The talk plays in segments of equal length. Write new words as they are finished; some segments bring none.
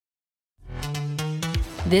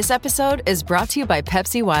This episode is brought to you by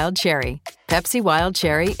Pepsi Wild Cherry. Pepsi Wild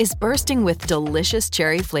Cherry is bursting with delicious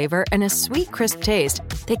cherry flavor and a sweet, crisp taste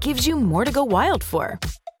that gives you more to go wild for.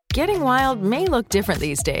 Getting wild may look different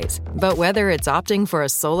these days, but whether it's opting for a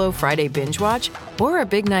solo Friday binge watch or a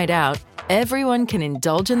big night out, everyone can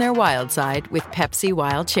indulge in their wild side with Pepsi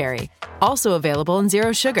Wild Cherry. Also available in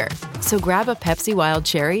Zero Sugar. So grab a Pepsi Wild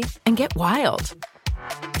Cherry and get wild.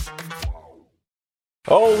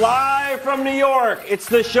 Oh, live from New York, it's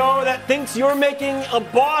the show that thinks you're making a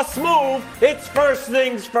boss move. It's First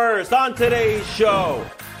Things First on today's show.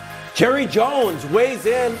 Jerry Jones weighs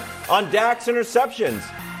in on Dak's interceptions.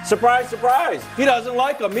 Surprise, surprise, he doesn't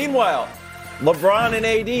like them. Meanwhile, LeBron and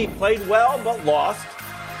AD played well but lost.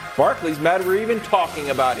 Barkley's mad we're even talking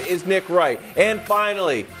about it. Is Nick right? And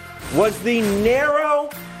finally, was the narrow,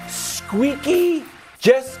 squeaky,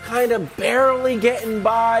 just kind of barely getting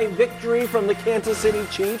by victory from the Kansas City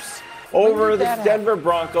Chiefs over the Denver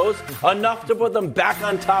Broncos enough to put them back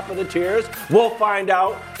on top of the tiers? We'll find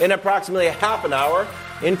out in approximately a half an hour.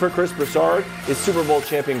 In for Chris Broussard is Super Bowl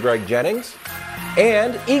champion Greg Jennings.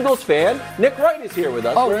 And Eagles fan Nick Wright is here with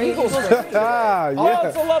us. Oh, Eagles fan. Yeah. Oh,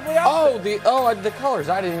 it's a lovely outfit. The colors.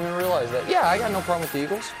 I didn't even realize that. Yeah, I got no problem with the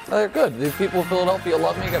Eagles. They're good. The people of Philadelphia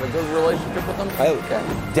love me. Got a good relationship with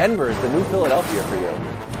them. Denver is the new Philadelphia for you.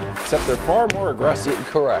 Except they're far more aggressive.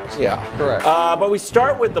 Correct. Yeah. Correct. But we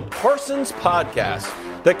start with the Parsons podcast.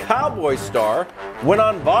 The Cowboys star went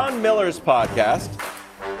on Von Miller's podcast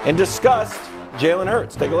and discussed Jalen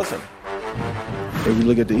Hurts. Take a listen. If you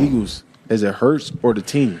look at the Eagles, is it Hurts or the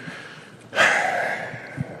team?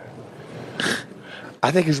 I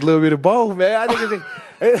think it's a little bit of both, man. I think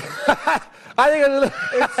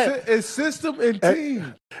it's system and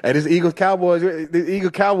team. And this Eagles Cowboys, the Eagle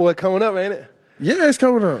Cowboy coming up, ain't it? Yeah, it's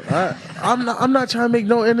coming up. I'm not trying to make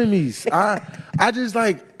no enemies. I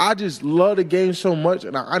just love the game so much,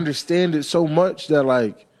 and I understand it so much that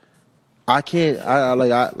I can't.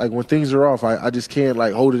 I when things are off, I just can't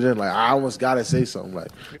hold it in. I almost gotta say something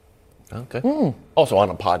Okay. Also on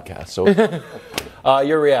a podcast. So,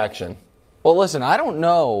 your reaction? Well, listen, I don't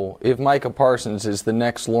know if Micah Parsons is the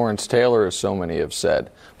next Lawrence Taylor, as so many have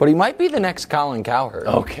said, but he might be the next Colin Cowherd.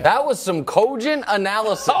 Okay. That was some cogent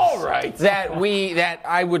analysis. All right. That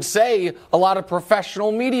I would say a lot of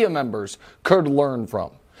professional media members could learn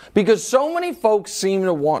from. Because so many folks seem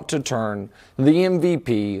to want to turn the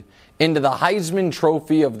MVP into the Heisman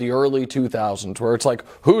Trophy of the early 2000s, where it's like,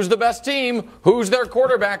 who's the best team? Who's their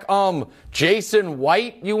quarterback? Jason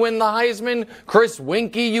White, you win the Heisman? Chris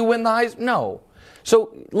Winkie, you win the Heisman? No.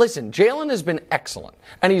 So, listen, Jalen has been excellent,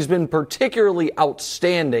 and he's been particularly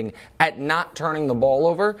outstanding at not turning the ball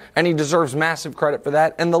over, and he deserves massive credit for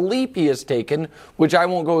that. And the leap he has taken, which I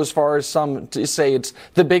won't go as far as some to say it's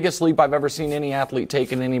the biggest leap I've ever seen any athlete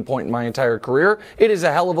take at any point in my entire career, it is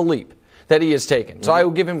a hell of a leap that he has taken. So I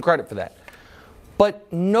will give him credit for that.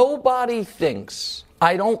 But nobody thinks,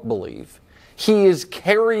 I don't believe, he is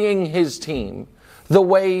carrying his team the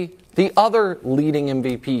way the other leading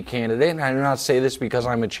MVP candidate, and I do not say this because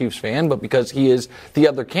I'm a Chiefs fan, but because he is the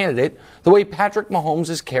other candidate, the way Patrick Mahomes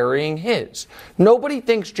is carrying his. Nobody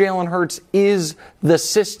thinks Jalen Hurts is the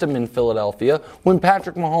system in Philadelphia when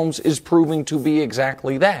Patrick Mahomes is proving to be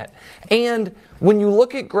exactly that. And when you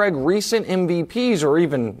look at Greg, recent MVPs, or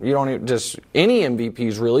even, you don't even just any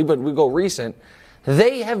MVPs really, but we go recent,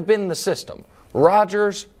 they have been the system.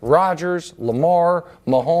 Rodgers, Lamar,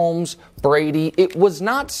 Mahomes, Brady. It was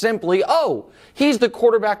not simply, he's the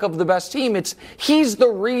quarterback of the best team. It's he's the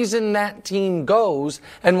reason that team goes.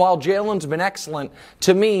 And while Jalen's been excellent,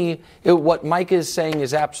 to me, what Mike is saying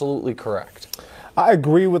is absolutely correct. I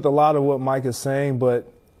agree with a lot of what Mike is saying, but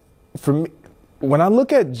for me, when I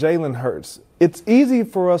look at Jalen Hurts, it's easy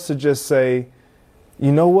for us to just say,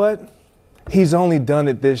 you know what? He's only done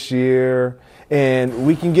it this year, and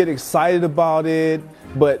we can get excited about it.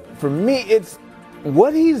 But for me, it's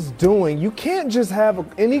what he's doing. You can't just have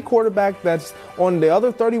any quarterback that's on the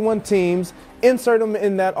other 31 teams, insert them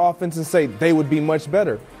in that offense and say they would be much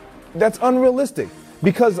better. That's unrealistic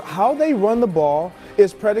because how they run the ball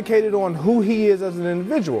is predicated on who he is as an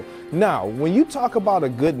individual. Now, when you talk about a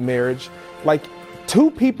good marriage, two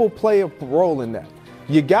people play a role in that.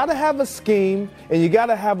 You got to have a scheme, and you got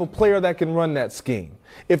to have a player that can run that scheme.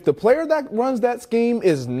 If the player that runs that scheme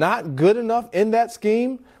is not good enough in that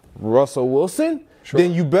scheme, Russell Wilson,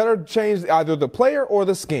 then you better change either the player or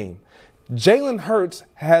the scheme. Jalen Hurts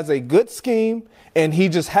has a good scheme, and he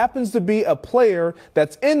just happens to be a player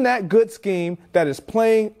that's in that good scheme that is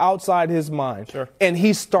playing outside his mind. Sure. And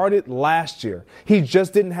he started last year. He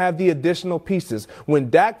just didn't have the additional pieces. When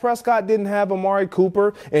Dak Prescott didn't have Amari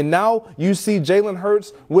Cooper, and now you see Jalen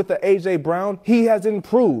Hurts with the A.J. Brown, he has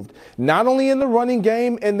improved. Not only in the running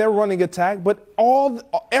game and their running attack, but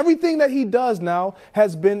everything that he does now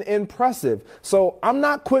has been impressive. So I'm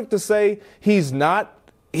not quick to say he's not.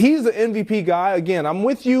 He's the MVP guy. Again, I'm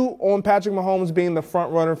with you on Patrick Mahomes being the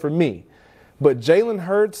front runner for me. But Jalen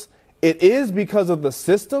Hurts, it is because of the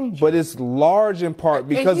system, but it's large in part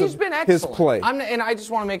because of his play. And I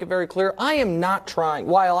just want to make it very clear, I am not trying,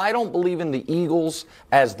 while I don't believe in the Eagles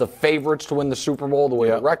as the favorites to win the Super Bowl the way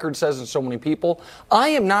the record says and so many people, I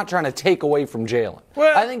am not trying to take away from Jalen.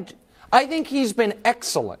 Well, I think he's been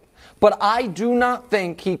excellent. But I do not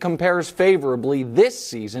think he compares favorably this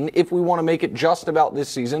season, if we want to make it just about this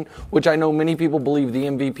season, which I know many people believe the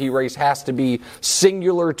MVP race has to be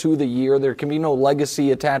singular to the year. There can be no legacy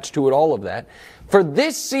attached to it, all of that. For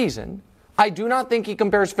this season, I do not think he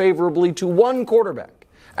compares favorably to one quarterback.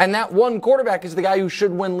 And that one quarterback is the guy who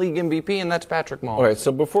should win league MVP, and that's Patrick Mahomes. All right,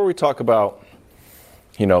 so before we talk about,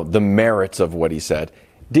 the merits of what he said,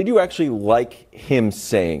 did you actually like him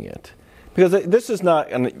saying it? Because this is not,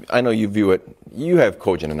 and I know you view it, you have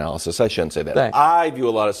cogent analysis, I shouldn't say that. Thanks. I view a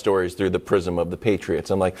lot of stories through the prism of the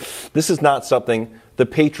Patriots. I'm like, this is not something the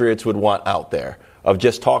Patriots would want out there, of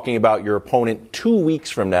just talking about your opponent 2 weeks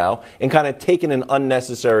from now and kind of taking an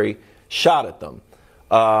unnecessary shot at them.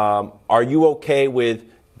 Are you okay with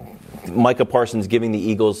Micah Parsons giving the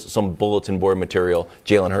Eagles some bulletin board material,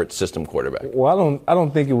 Jalen Hurts system quarterback? Well, I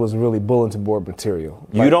don't think it was really bulletin board material.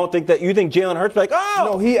 You don't think that? You think Jalen Hurts like,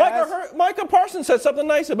 Micah Parsons said something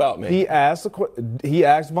nice about me? He asked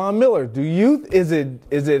Von Miller, is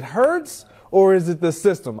it Hurts or is it the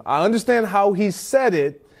system? I understand how he said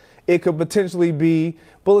it. It could potentially be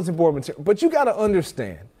bulletin board material, but you got to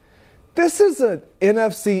understand. This is an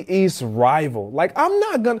NFC East rival. Like, I'm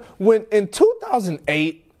not going to, when in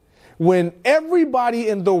 2008, when everybody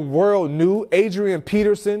in the world knew Adrian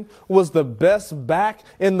Peterson was the best back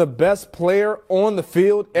and the best player on the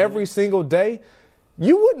field every single day,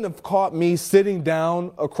 you wouldn't have caught me sitting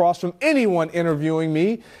down across from anyone interviewing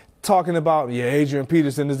me talking about, Adrian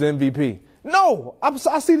Peterson is MVP. No,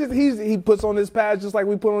 I see that he puts on his pads just like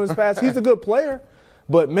we put on his pads. He's a good player.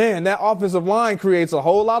 But, man, that offensive line creates a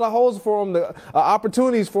whole lot of holes for him,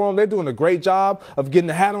 opportunities for him. They're doing a great job of getting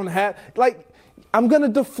the hat on the hat. Like, I'm going to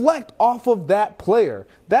deflect off of that player.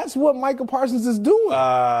 That's what Micah Parsons is doing.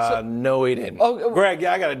 No, he didn't. Greg,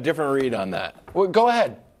 I got a different read on that. Well, go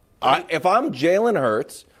ahead. If I'm Jalen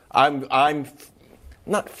Hurts, I'm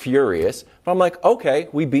not furious, but I'm like, okay,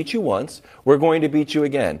 we beat you once. We're going to beat you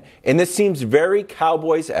again. And this seems very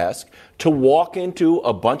Cowboys-esque to walk into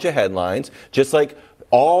a bunch of headlines, just like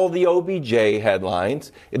all the OBJ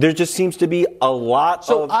headlines. There just seems to be a lot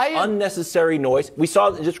of unnecessary noise. We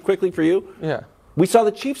saw, just quickly for you, we saw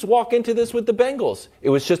the Chiefs walk into this with the Bengals. It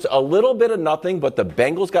was just a little bit of nothing, but the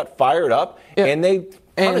Bengals got fired up, and they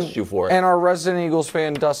punished you for it. And our resident Eagles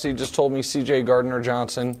fan, Dusty, just told me C.J.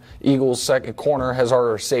 Gardner-Johnson, Eagles' second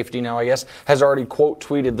corner, safety now, I guess, has already quote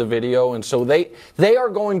tweeted the video. And so they are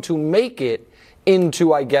going to make it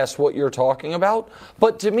into, I guess, what you're talking about.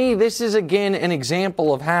 But to me, this is, again, an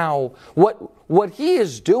example of how what he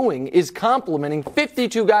is doing is complimenting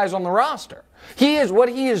 52 guys on the roster. What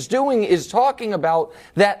he is doing is talking about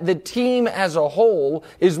that the team as a whole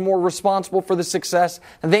is more responsible for the success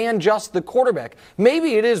than just the quarterback.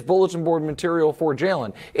 Maybe it is bulletin board material for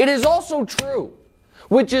Jalen. It is also true,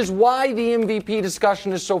 which is why the MVP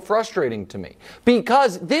discussion is so frustrating to me,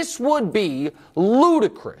 because this would be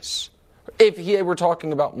ludicrous if he were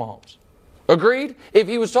talking about Mahomes. Agreed? If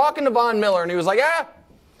he was talking to Von Miller and he was like,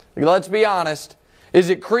 let's be honest, is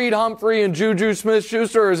it Creed Humphrey and Juju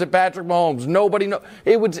Smith-Schuster, or is it Patrick Mahomes? Nobody knows.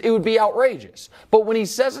 It would be outrageous. But when he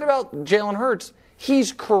says it about Jalen Hurts,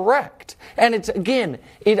 he's correct. And it's, again,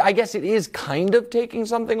 I guess it is kind of taking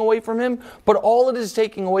something away from him, but all it is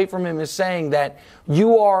taking away from him is saying that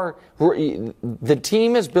the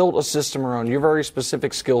team has built a system around your very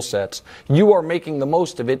specific skill sets. You are making the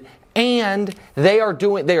most of it. And they are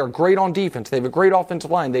great on defense. They have a great offensive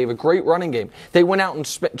line. They have a great running game. They went out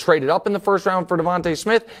and traded up in the first round for Devontae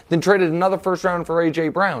Smith, then traded another first round for A.J.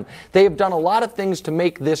 Brown. They have done a lot of things to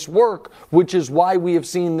make this work, which is why we have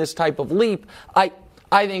seen this type of leap. I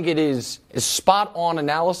think it is spot-on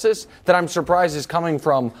analysis that I'm surprised is coming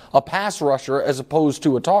from a pass rusher as opposed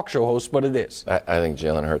to a talk show host, but it is. I think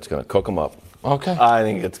Jalen Hurts is going to cook him up. Okay. I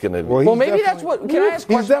think it's going to. Well, maybe that's what. Can I ask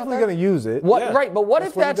a question? He's definitely going to use it. Right, but what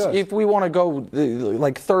if if we want to go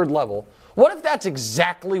like third level? What if that's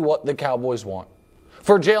exactly what the Cowboys want?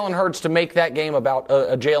 For Jalen Hurts to make that game about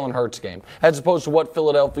a Jalen Hurts game, as opposed to what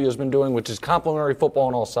Philadelphia has been doing, which is complimentary football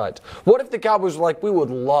on all sides. What if the Cowboys were like, we would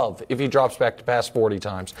love if he drops back to pass 40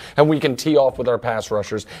 times, and we can tee off with our pass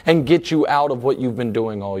rushers and get you out of what you've been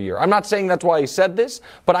doing all year? I'm not saying that's why he said this,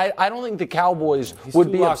 but I don't think the Cowboys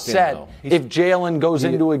would be upset if Jalen goes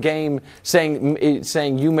into a game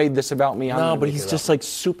saying you made this about me. No, but he's just like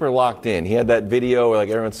super locked in. He had that video where like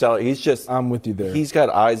everyone's selling. He's just. I'm with you there. He's got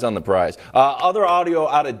eyes on the prize. Other audio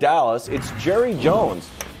out of Dallas, it's Jerry Jones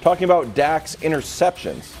talking about Dak's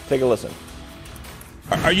interceptions. Take a listen.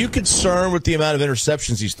 Are you concerned with the amount of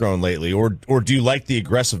interceptions he's thrown lately, or do you like the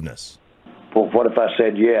aggressiveness? Well, what if I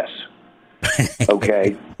said yes?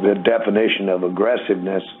 Okay, the definition of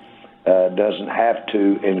aggressiveness doesn't have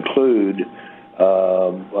to include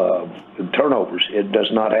turnovers. It does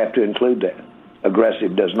not have to include that.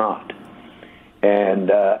 Aggressive does not.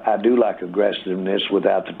 And I do like aggressiveness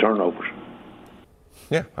without the turnovers.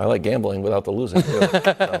 Yeah, I like gambling without the losing, too.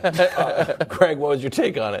 Greg, what was your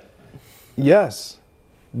take on it? Yes,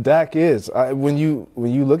 Dak is. When you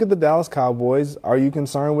look at the Dallas Cowboys, are you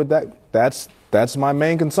concerned with Dak? That's my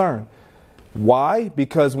main concern. Why?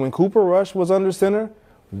 Because when Cooper Rush was under center,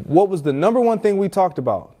 what was the number one thing we talked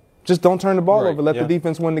about? Just don't turn the ball over. Let the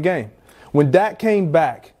defense win the game. When Dak came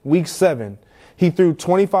back, week 7, he threw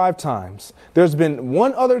 25 times. There's been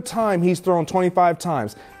one other time he's thrown 25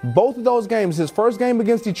 times. Both of those games, his first game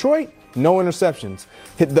against Detroit, no interceptions.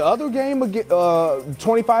 The other game,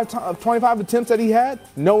 25 attempts that he had,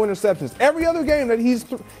 no interceptions. Every other game that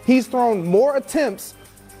he's thrown more attempts,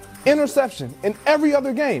 interception in every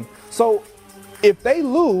other game. So if they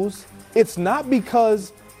lose, it's not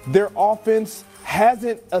because their offense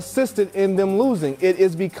hasn't assisted in them losing. It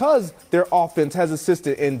is because their offense has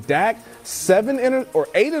assisted. And Dak, 8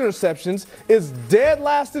 interceptions is dead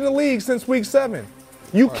last in the league since week 7.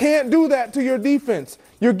 You can't do that to your defense.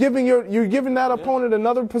 You're giving that opponent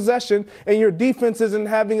another possession, and your defense isn't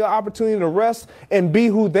having an opportunity to rest and be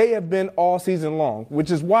who they have been all season long,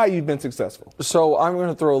 which is why you've been successful. So I'm going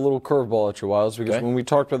to throw a little curveball at you, Wiles, because when we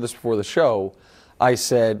talked about this before the show, I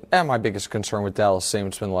said, my biggest concern with Dallas, same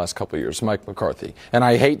it's been the last couple of years, Mike McCarthy. And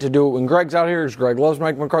I hate to do it when Greg's out here, because Greg loves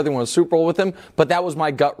Mike McCarthy, won a Super Bowl with him, but that was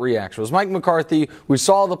my gut reaction. It was Mike McCarthy. We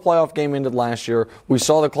saw the playoff game ended last year. We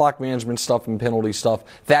saw the clock management stuff and penalty stuff.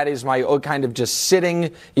 That is my kind of just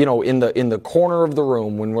sitting, in the corner of the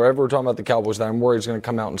room whenever we're talking about the Cowboys, that I'm worried is going to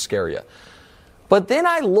come out and scare you. But then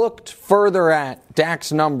I looked further at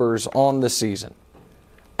Dak's numbers on the season,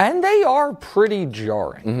 and they are pretty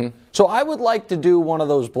jarring. Mm-hmm. So I would like to do one of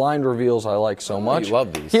those blind reveals I like so much. You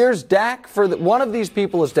love these. Here's Dak. One of these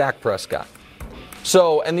people is Dak Prescott.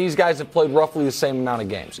 So, and these guys have played roughly the same amount of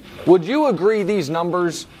games. Would you agree these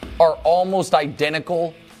numbers are almost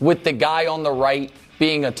identical, with the guy on the right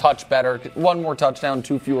being a touch better, 1 more touchdown,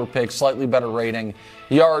 2 fewer picks, slightly better rating,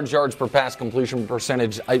 yards per pass completion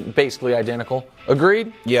percentage, basically identical?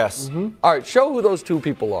 Agreed? Yes. Mm-hmm. All right, show who those 2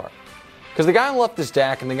 people are. Because the guy on the left is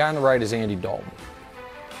Dak, and the guy on the right is Andy Dalton.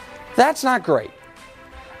 That's not great.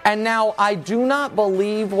 And now, I do not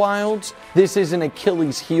believe, Wilds, this is an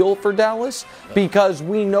Achilles heel for Dallas, because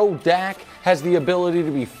we know Dak has the ability to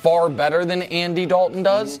be far better than Andy Dalton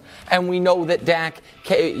does, and we know that Dak,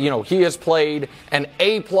 he has played an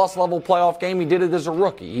A-plus level playoff game. He did it as a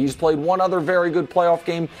rookie. He's played one other very good playoff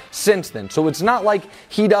game since then. So it's not like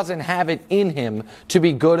he doesn't have it in him to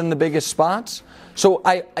be good in the biggest spots. So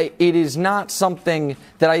it is not something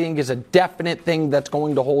that I think is a definite thing that's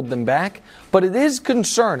going to hold them back. But it is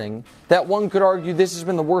concerning that one could argue this has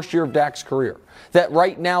been the worst year of Dak's career. That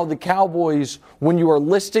right now the Cowboys, when you are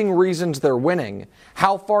listing reasons they're winning,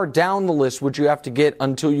 how far down the list would you have to get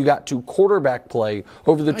until you got to quarterback play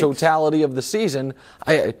over the totality of the season?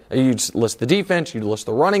 You'd list the defense, you'd list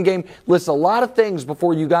the running game, list a lot of things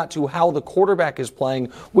before you got to how the quarterback is playing,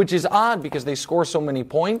 which is odd because they score so many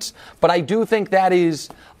points. But I do think that is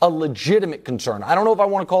a legitimate concern. I don't know if I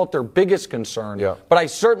want to call it their biggest concern, but I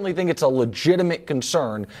certainly think it's a legitimate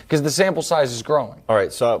concern because the sample size is growing. All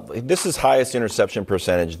right, so this is highest interception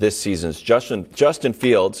percentage this season's Justin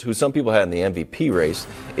Fields, who some people had in the MVP race,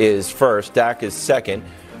 is first. Dak is second.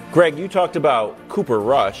 Greg, you talked about Cooper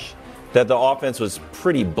Rush, that the offense was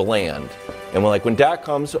pretty bland. And when Dak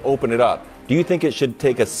comes to open it up, do you think it should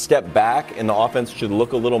take a step back and the offense should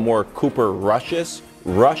look a little more Cooper Rush-ish?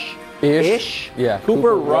 Yeah.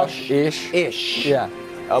 Cooper Rush-ish. Yeah.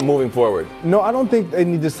 Moving forward. No, I don't think they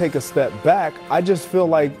need to take a step back. I just feel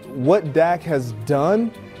like what Dak has done,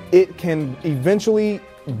 it can eventually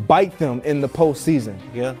bite them in the postseason.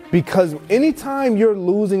 Yeah. Because anytime you're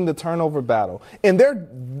losing the turnover battle, and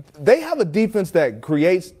they have a defense that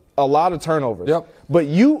creates a lot of turnovers. Yep. But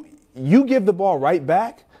you give the ball right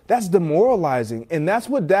back, that's demoralizing. And that's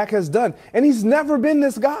what Dak has done. And he's never been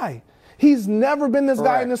this guy. He's never been this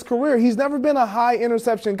guy in his career. He's never been a high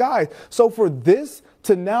interception guy. So for this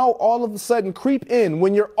to now all of a sudden creep in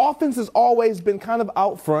when your offense has always been kind of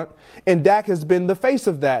out front and Dak has been the face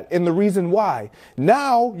of that and the reason why.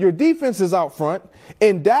 Now your defense is out front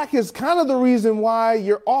and Dak is kind of the reason why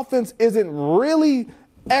your offense isn't really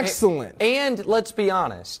excellent. And let's be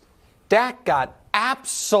honest, Dak got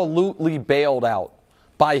absolutely bailed out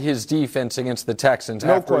by his defense against the Texans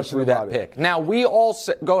after he threw that pick. Now, we all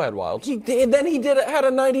said, go ahead, Wilds. Then he had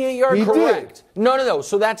a 98-yard. Correct. No.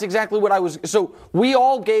 So that's exactly what I was. So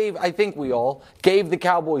I think we all gave the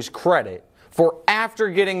Cowboys credit for after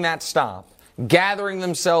getting that stop, gathering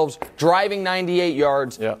themselves, driving 98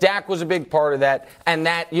 yards. Yeah. Dak was a big part of that, and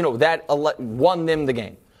that won them the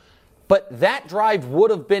game. But that drive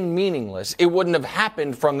would have been meaningless. It wouldn't have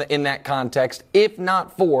happened in that context if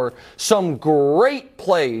not for some great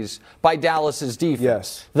plays by Dallas's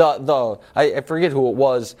defense. Yes. I forget who it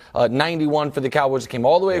was, 91 for the Cowboys. Came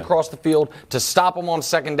all the way across the field to stop them on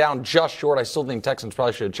second down just short. I still think Texans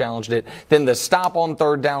probably should have challenged it. Then the stop on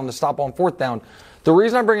third down, the stop on fourth down. The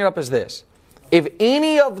reason I bring it up is this. If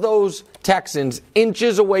any of those Texans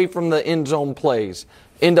inches away from the end zone plays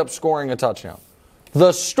end up scoring a touchdown,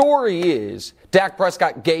 the story is Dak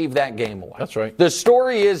Prescott gave that game away. That's right. The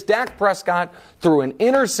story is Dak Prescott threw an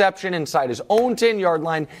interception inside his own 10-yard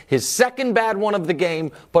line, his second bad one of the game,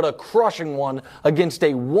 but a crushing one against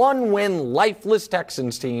a one-win, lifeless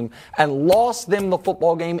Texans team, and lost them the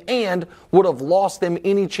football game and would have lost them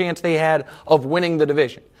any chance they had of winning the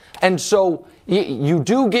division. And so you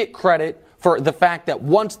do get credit for the fact that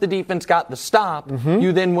once the defense got the stop,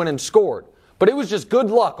 you then went and scored. But it was just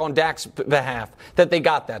good luck on Dak's behalf that they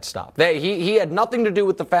got that stop. He had nothing to do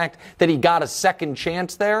with the fact that he got a second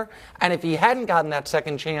chance there. And if he hadn't gotten that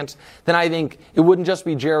second chance, then I think it wouldn't just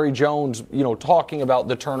be Jerry Jones, talking about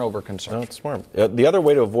the turnover concern. That's smart. The other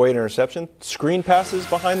way to avoid interception, screen passes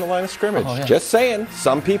behind the line of scrimmage. Oh, yeah. Just saying.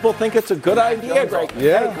 Some people think it's a good idea, Greg.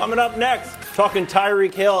 Yeah. Hey, coming up next, talking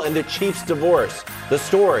Tyreek Hill and the Chiefs' divorce. The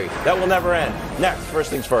story that will never end. Next,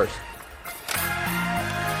 first things first.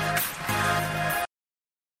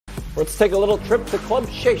 Let's take a little trip to Club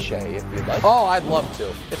Shay Shay, if you'd like. Oh, I'd love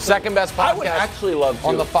to. It's second best podcast. I would actually love to.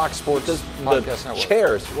 On the Fox Sports podcast network.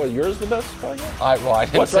 Chairs. Well, yours the best podcast? I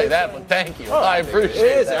didn't say that, but thank you. I appreciate it.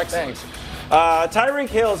 It is that. excellent. Thanks. Tyreek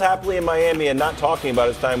Hill is happily in Miami and not talking about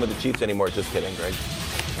his time with the Chiefs anymore. Just kidding, Greg.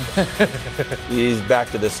 He's back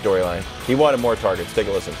to this storyline. He wanted more targets. Take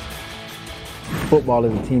a listen. Football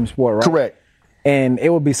is a team sport, right? Correct. And it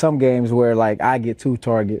would be some games where, I get 2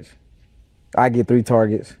 targets. I get 3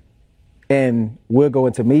 targets. And we'll go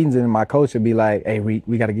into meetings and my coach would be like, hey, we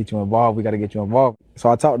got to get you involved. We got to get you involved. So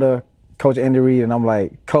I talked to Coach Andy Reid and I'm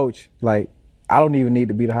like, Coach, I don't even need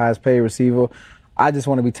to be the highest paid receiver. I just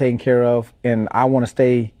want to be taken care of. And I want to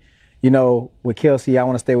stay, with Kelsey. I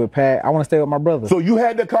want to stay with Pat. I want to stay with my brother. So you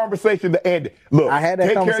had that conversation to Andy. Look, I had that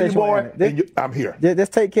take conversation care of your boy, I'm here.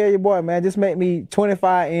 Just take care of your boy, man. Just make me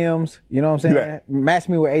 25 M's. You know what I'm saying? Yeah. Match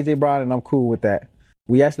me with A.J. Brown and I'm cool with that.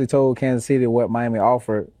 We actually told Kansas City what Miami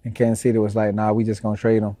offered, and Kansas City was like, nah, we just going to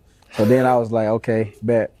trade him. So then I was like, okay,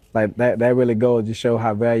 bet. That really goes to show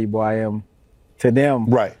how valuable I am to them.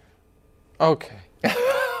 Right. Okay.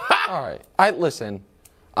 All right. Listen,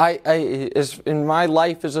 in my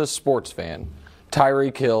life as a sports fan,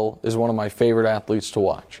 Tyreek Hill is one of my favorite athletes to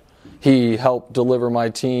watch. He helped deliver my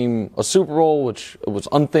team a Super Bowl, which was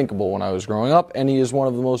unthinkable when I was growing up, and he is one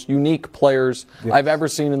of the most unique players I've ever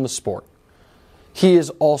seen in the sport. He is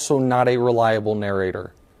also not a reliable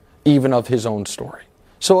narrator, even of his own story.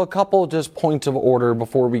 So a couple just points of order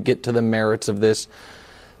before we get to the merits of this.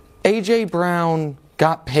 A.J. Brown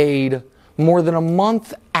got paid more than a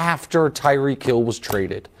month after Tyreek Hill was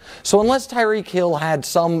traded. So unless Tyreek Hill had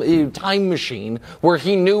some time machine where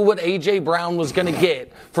he knew what A.J. Brown was going to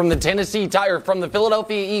get from the from the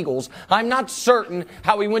Philadelphia Eagles, I'm not certain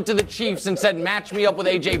how he went to the Chiefs and said, match me up with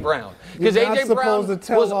A.J. Brown. Because A.J. Brown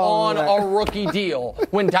was on a rookie deal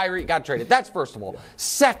when Tyreek got traded. That's first of all.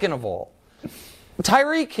 Second of all,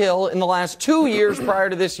 Tyreek Hill in the last 2 years prior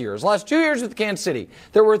to this year, his last 2 years with Kansas City,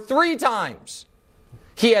 there were 3 times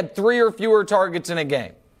he had 3 or fewer targets in a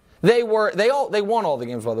game. They won all the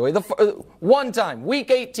games, by the way. One time,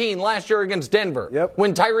 Week 18 last year against Denver,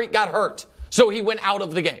 when Tyreek got hurt, so he went out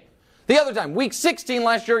of the game. The other time, week 16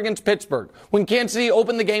 last year against Pittsburgh, when Kansas City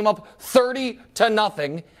opened the game up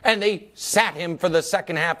 30-0, and they sat him for the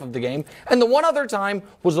second half of the game. And the one other time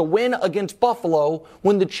was a win against Buffalo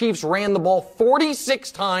when the Chiefs ran the ball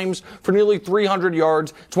 46 times for nearly 300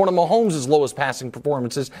 yards. It's one of Mahomes' lowest passing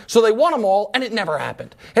performances. So they won them all, and it never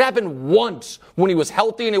happened. It happened once when he was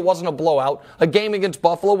healthy and it wasn't a blowout, a game against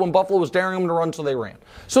Buffalo when Buffalo was daring him to run, so they ran.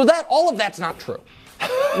 So all of that's not true.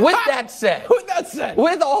 With that said,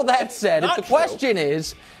 with all that said, if the question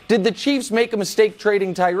is, did the Chiefs make a mistake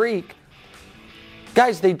trading Tyreek?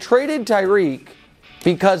 Guys, they traded Tyreek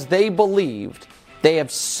because they believed they have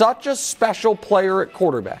such a special player at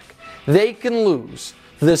quarterback. They can lose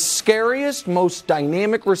the scariest, most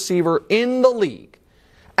dynamic receiver in the league,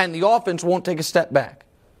 and the offense won't take a step back.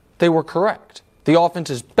 They were correct. The offense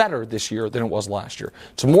is better this year than it was last year.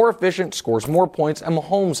 It's more efficient, scores more points, and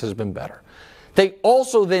Mahomes has been better. They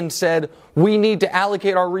also then said, we need to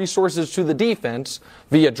allocate our resources to the defense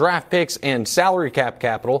via draft picks and salary cap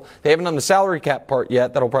capital. They haven't done the salary cap part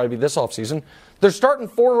yet. That'll probably be this offseason. They're starting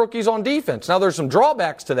 4 rookies on defense. Now, there's some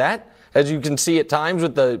drawbacks to that, as you can see at times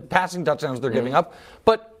with the passing touchdowns they're giving up.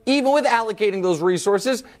 But even with allocating those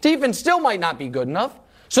resources, defense still might not be good enough.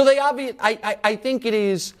 So I think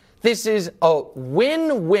this is a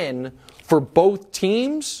win-win for both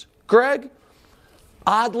teams, Greg.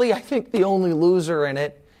 Oddly, I think the only loser in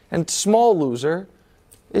it, and small loser,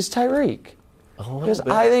 is Tyreek. Because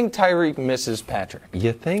I think Tyreek misses Patrick.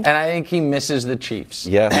 You think? And I think he misses the Chiefs.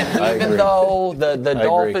 Yes, and even though the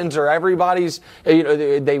Dolphins are everybody's,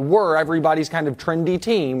 they were everybody's kind of trendy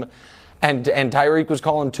team, and Tyreek was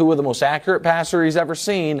calling Tua the most accurate passer he's ever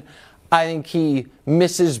seen, I think he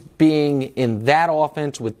misses being in that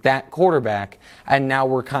offense with that quarterback, and now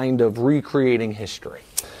we're kind of recreating history.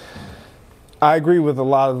 I agree with a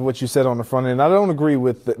lot of what you said on the front end. I don't agree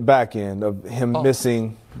with the back end of him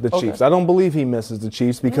missing the Chiefs. I don't believe he misses the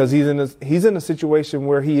Chiefs because he's in a situation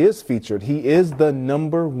where he is featured. He is the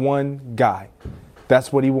number one guy.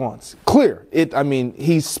 That's what he wants. Clear.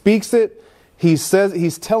 He speaks it. He says,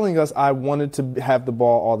 he's telling us, I wanted to have the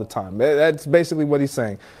ball all the time. That's basically what he's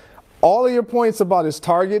saying. All of your points about his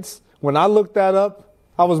targets, when I looked that up,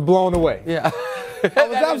 I was blown away. Yeah. I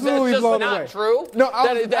was absolutely blown away. That's true? No,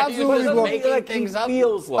 I was absolutely blown away. Like things up.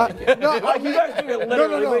 Feels like it. No, you guys do it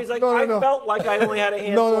literally, but he's like, I felt like I only had a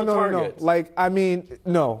handful of targets.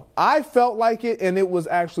 No. I felt like it, and it was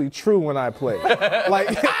actually true when I played.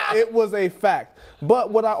 It was a fact.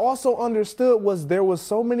 But what I also understood was there was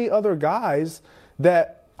so many other guys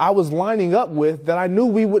that I was lining up with that I knew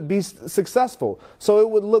we would be successful. So it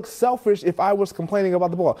would look selfish if I was complaining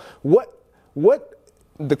about the ball.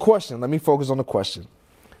 The question, let me focus on the question.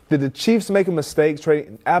 Did the Chiefs make a mistake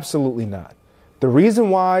trading? Absolutely not. The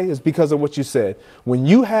reason why is because of what you said. When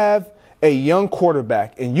you have a young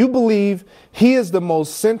quarterback and you believe he is the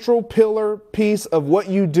most central pillar piece of what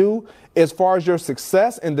you do as far as your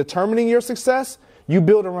success and determining your success, you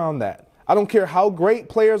build around that. I don't care how great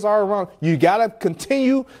players are around. You got to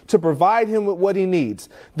continue to provide him with what he needs.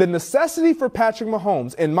 The necessity for Patrick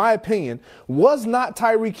Mahomes, in my opinion, was not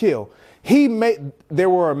Tyreek Hill.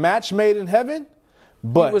 There were a match made in heaven,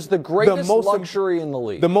 but it was the greatest luxury in the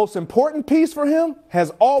league. The most important piece for him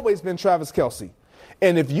has always been Travis Kelce.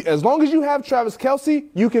 And as long as you have Travis Kelce,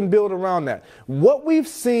 you can build around that. What we've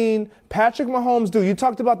seen Patrick Mahomes do, you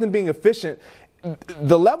talked about them being efficient.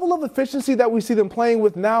 The level of efficiency that we see them playing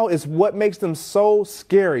with now is what makes them so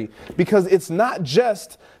scary, because it's not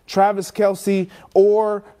just Travis Kelce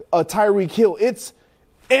or Tyreek Hill. It's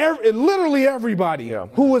literally everybody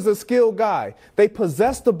who is a skilled guy. They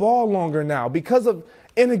possess the ball longer now because of,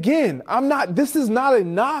 and again, this is not a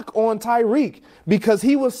knock on Tyreek because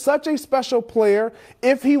he was such a special player.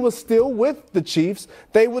 If he was still with the Chiefs,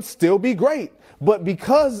 they would still be great. But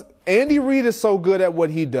because Andy Reid is so good at what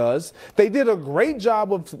he does, they did a great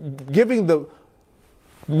job of giving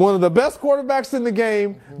one of the best quarterbacks in the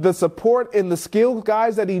game the support and the skilled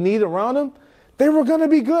guys that he needed around him. They were going to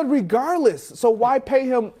be good regardless. So why pay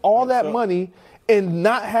him all that money and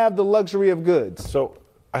not have the luxury of goods? So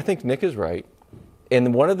I think Nick is right.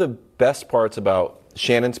 And one of the best parts about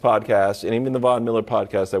Shannon's podcast and even the Von Miller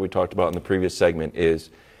podcast that we talked about in the previous segment is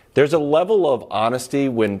there's a level of honesty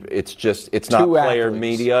when it's not player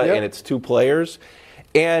media and it's two players.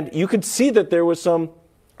 And you could see that there was some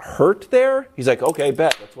hurt there. He's like, okay,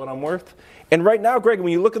 bet, that's what I'm worth. And right now, Greg,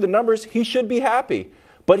 when you look at the numbers, he should be happy.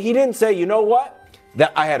 But he didn't say, you know what?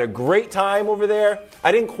 that I had a great time over there.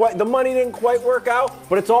 The money didn't quite work out,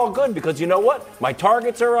 but it's all good because you know what? My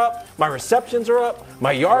targets are up, my receptions are up,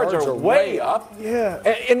 my yards are way up. Yeah.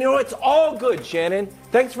 And you know, it's all good, Shannon.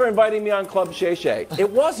 Thanks for inviting me on Club Shay Shay. It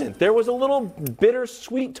wasn't. There was a little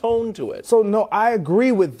bittersweet tone to it. So, no, I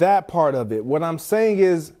agree with that part of it. What I'm saying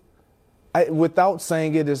is, without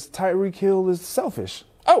saying it, is Tyreek Hill is selfish.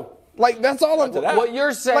 Oh. Like, that's all I'm... What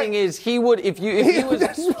you're saying is he would, if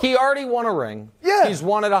he already won a ring. Yeah. He's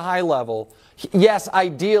won at a high level. Yes,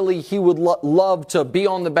 ideally he would love to be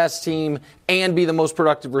on the best team and be the most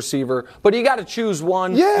productive receiver, but you got to choose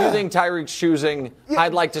one. Yeah. You think Tyreek's choosing? Yeah.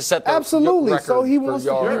 I'd like to set the absolutely. record So he for wants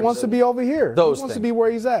yards. he wants to be over here. Those he wants things. to be where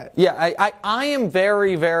he's at. Yeah, I am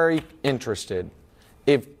very, very interested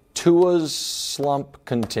if Tua's slump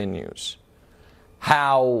continues,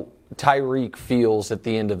 how Tyreek feels at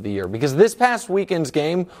the end of the year. Because this past weekend's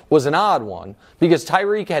game was an odd one because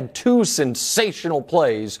Tyreek had 2 sensational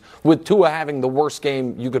plays with Tua having the worst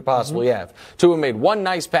game you could possibly have. Tua made 1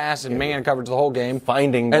 nice pass and man coverage the whole game.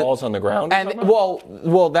 Finding balls on the ground? And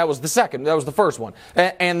well, that was the second. That was the first one.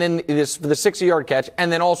 And then the 60-yard catch, and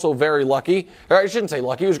then also very lucky. Or I shouldn't say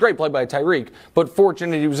lucky. It was a great play by Tyreek, but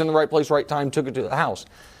fortunate he was in the right place, right time, took it to the house.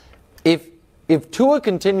 If Tua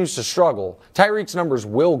continues to struggle, Tyreek's numbers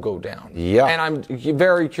will go down. Yeah. And I'm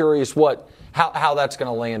very curious how that's going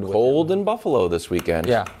to land with Cold him. in Buffalo this weekend.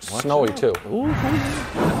 Yeah, snowy too.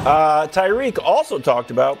 Tyreek also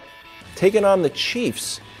talked about taking on the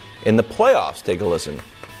Chiefs in the playoffs. Take a listen.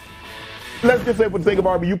 Let's just say for the sake of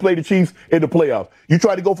argument, you play the Chiefs in the playoffs. You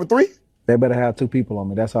try to go for 3? They better have 2 people on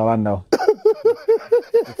me. That's all I know.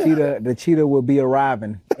 The cheetah will be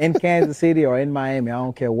arriving in Kansas City or in Miami. I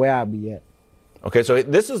don't care where I be at. Okay, so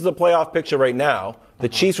this is the playoff picture right now. The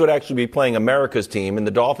Chiefs would actually be playing America's team, and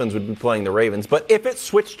the Dolphins would be playing the Ravens. But if it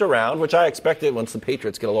switched around, which I expected once the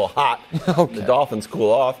Patriots get a little hot, the Dolphins cool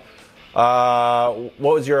off.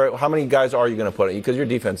 How many guys are you going to put in? Because your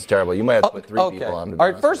defense is terrible. You might have to put 3 people on.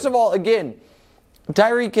 All right, first of all, again,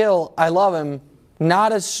 Tyreek Hill, I love him.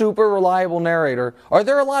 Not a super reliable narrator. Are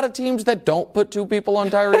there a lot of teams that don't put 2 people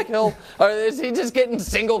on Tyreek Hill? Or is he just getting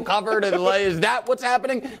single covered? And is that what's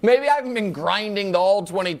happening? Maybe I haven't been grinding the all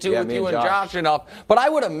 22 with you and Josh enough. But I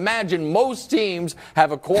would imagine most teams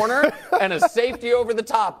have a corner and a safety over the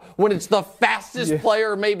top when it's the fastest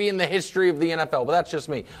player maybe in the history of the NFL. But that's just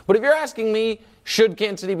me. But if you're asking me, should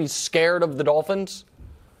Kansas City be scared of the Dolphins?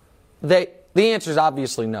 The answer is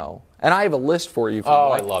obviously no. And I have a list for you.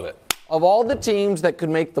 I love it. Of all the teams that could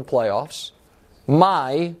make the playoffs,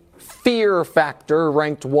 my fear factor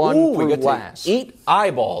ranked 1 through last. Eat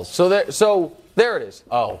eyeballs. So there it is.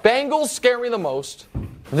 Bengals scare me the most.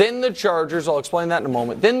 Then the Chargers. I'll explain that in a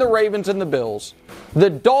moment. Then the Ravens and the Bills. The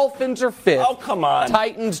Dolphins are 5th. Oh, come on.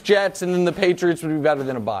 Titans, Jets, and then the Patriots would be better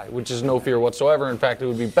than a bye, which is no fear whatsoever. In fact, it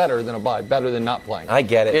would be better than a bye, better than not playing. I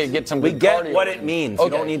get it. Get some we good get cardio what in. it means.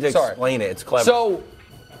 Okay, you don't need to explain it. It's clever. So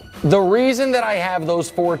the reason that I have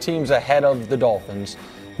those 4 teams ahead of the Dolphins,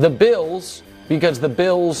 the Bills, because the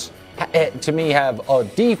Bills, to me, have a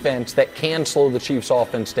defense that can slow the Chiefs'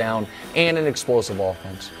 offense down and an explosive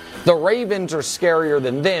offense. The Ravens are scarier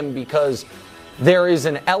than them because there is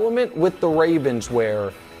an element with the Ravens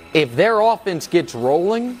where if their offense gets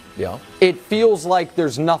rolling, it feels like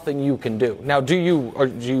there's nothing you can do. Now, do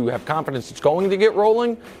you have confidence it's going to get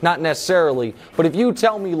rolling? Not necessarily. But if you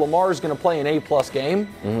tell me Lamar's going to play an A-plus game,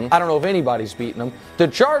 I don't know if anybody's beating them. The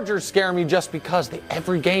Chargers scare me just because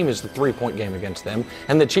every game is the 3-point game against them.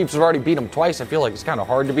 And the Chiefs have already beat them twice. I feel like it's kind of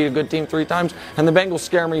hard to beat a good team 3 times. And the Bengals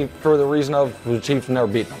scare me for the reason of the Chiefs have never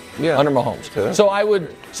beaten them under Mahomes. Okay.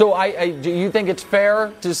 So do you think it's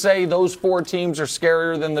fair to say those 4 teams are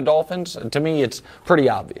scarier than the Dolphins? To me, it's pretty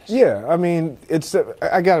obvious. Yeah, I mean,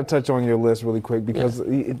 I got to touch on your list really quick because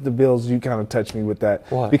the Bills, you kind of touched me with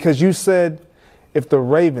that. What? Because you said if the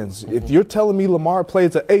Ravens, if you're telling me Lamar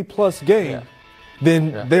plays an A-plus game,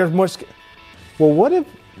 then there's much. Well, what if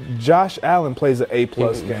Josh Allen plays an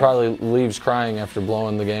A-plus game? He probably leaves crying after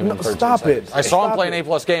blowing the game. No, in 13 stop seconds. it. I saw him Stop play an it.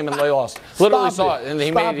 A-plus game and they lost. Literally saw it. And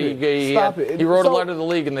he wrote a letter to the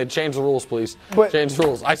league and they changed the rules, please. Change the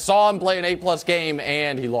rules. I saw him play an A-plus game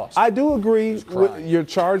and he lost. I do agree with your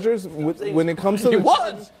Chargers when it comes to He the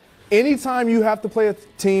was. Anytime you have to play a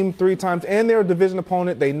team 3 times and they're a division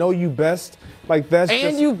opponent, they know you best. Like that's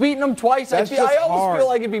and you've beaten them twice. I almost feel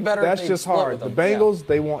like it'd be better. That's if just hard. The Bengals,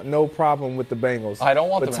 they want no problem with the Bengals. I don't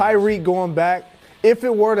want the Tyreek going back. If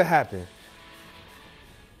it were to happen,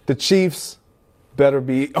 the Chiefs better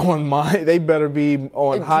be on They better be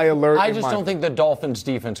on high alert. I just don't think the Dolphins'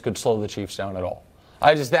 defense could slow the Chiefs down at all.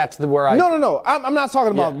 Where I. No. I'm not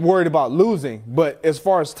talking about worried about losing, but as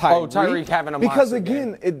far as Tyreek. Tyreek having a because monster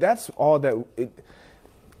again, game. that's all that.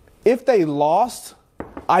 if they lost,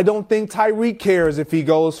 I don't think Tyreek cares if he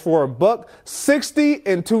goes for $160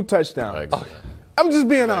 and 2 touchdowns. I'm just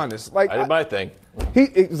being honest. Like I did my thing.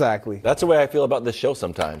 Exactly. That's the way I feel about this show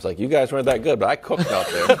sometimes. Like, you guys weren't that good, but I cooked out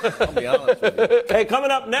there. I'll be honest with you. Hey,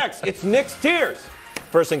 coming up next, it's Nick's Tears.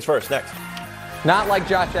 First things first, next. Not like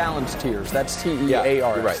Josh Allen's tears. That's Tears. Yeah,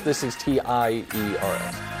 you're right. This is Tiers.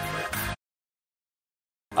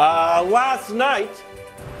 Last night,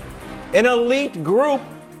 an elite group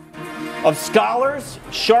of scholars,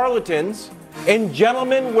 charlatans, and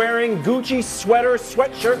gentlemen wearing Gucci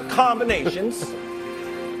sweatshirt combinations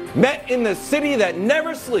met in the city that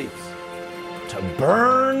never sleeps to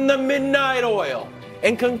burn the midnight oil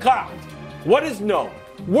and concoct what is known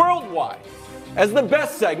worldwide as the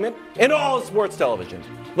best segment in all of sports television.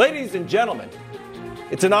 Ladies and gentlemen,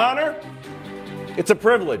 it's an honor, it's a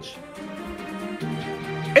privilege.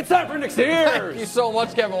 It's time for Nick's Tears. Thank you so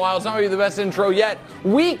much, Kevin Wiles. Not maybe the best intro yet.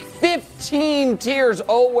 Week 15 tiers.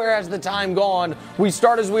 Oh, where has the time gone? We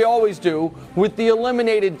start as we always do with the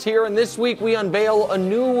eliminated tier, and this week we unveil a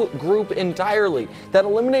new group entirely. That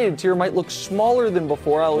eliminated tier might look smaller than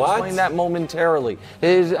before. I'll explain that momentarily.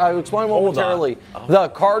 I'll explain momentarily. The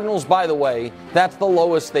Cardinals, by the way, that's the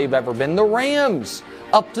lowest they've ever been. The Rams,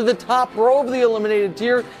 up to the top row of the eliminated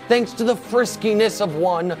tier, thanks to the friskiness of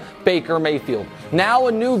one Baker Mayfield. Now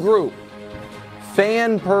a new group,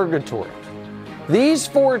 Fan Purgatory. These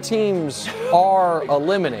 4 teams are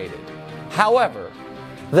eliminated. However,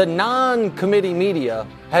 the non-committee media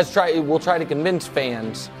will try to convince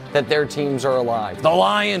fans that their teams are alive. The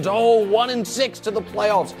Lions, 1-6 to the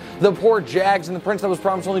playoffs. The poor Jags and the Prince that was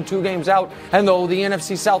promised only 2 games out, and the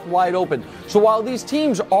NFC South wide open. So while these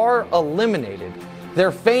teams are eliminated,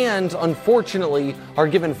 their fans, unfortunately, are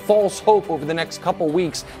given false hope over the next couple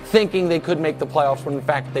weeks, thinking they could make the playoffs when in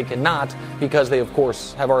fact they cannot, because they, of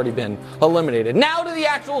course, have already been eliminated. Now to the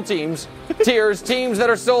actual teams, tiers, teams that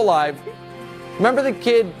are still alive. Remember the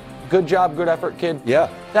kid, good job, good effort kid? Yeah.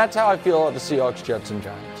 That's how I feel about the Seahawks, Jets, and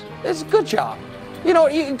Giants. It's a good job. You know,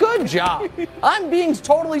 good job. I'm being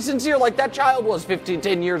totally sincere like that child was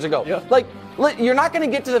 10 years ago. Yeah. Like, you're not going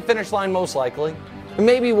to get to the finish line most likely.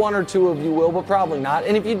 Maybe 1 or 2 of you will, but probably not.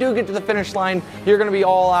 And if you do get to the finish line, you're going to be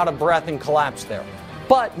all out of breath and collapse there.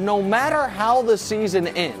 But no matter how the season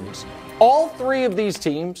ends, all 3 of these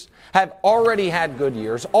teams have already had good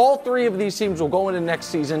years. All 3 of these teams will go into next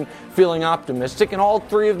season feeling optimistic, and all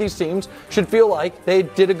 3 of these teams should feel like they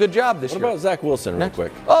did a good job this year. What about Zach Wilson, real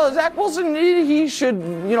quick? Oh, Zach Wilson, he should,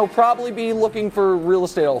 probably be looking for real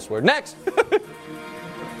estate elsewhere. Next.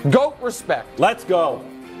 GOAT respect. Let's go.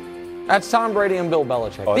 That's Tom Brady and Bill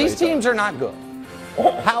Belichick. These teams are not good.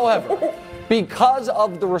 However, because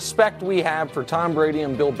of the respect we have for Tom Brady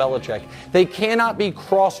and Bill Belichick, they cannot be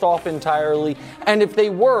crossed off entirely. And if they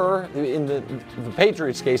were, in the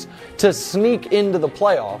Patriots case, to sneak into the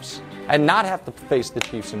playoffs and not have to face the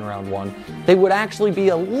Chiefs in round 1, they would actually be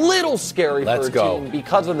a little scary for a team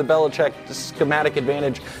because of the Belichick schematic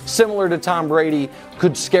advantage, similar to Tom Brady,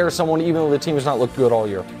 could scare someone even though the team has not looked good all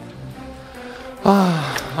year.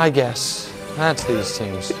 I guess. That's these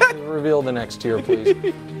teams. Reveal the next tier, please.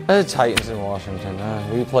 The Titans in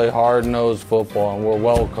Washington. We play hard-nosed football, and we're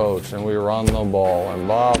well-coached, and we run the ball, and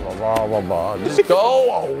blah, blah, blah, blah, blah. Just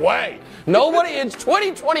go away. Nobody, it's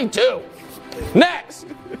 2022. Next.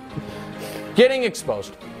 Getting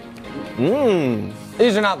exposed.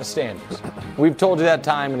 These are not the standards. We've told you that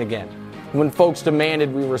time and again. When folks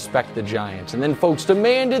demanded we respect the Giants, and then folks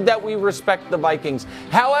demanded that we respect the Vikings.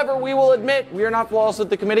 However, we will admit we are not flawless at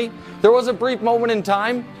the committee. There was a brief moment in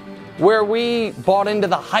time where we bought into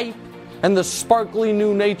the hype and the sparkly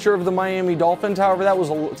new nature of the Miami Dolphins. However, that was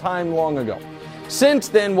a time long ago. Since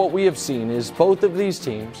then, what we have seen is both of these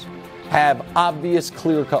teams have obvious,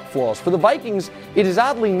 clear-cut flaws. For the Vikings, it is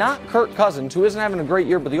oddly not Kirk Cousins, who isn't having a great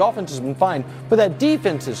year, but the offense has been fine. But that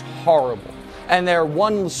defense is horrible. And their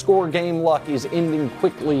 1-score game luck is ending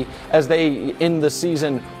quickly as they end the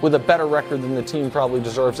season with a better record than the team probably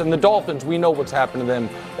deserves. And the Dolphins, we know what's happened to them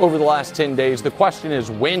over the last 10 days. The question is,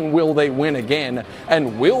 when will they win again?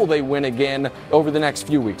 And will they win again over the next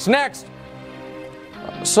few weeks? Next.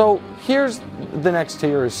 So here's the next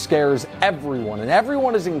tier scares everyone, and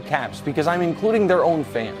everyone is in caps because I'm including their own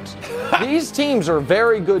fans. These teams are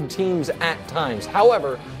very good teams at times.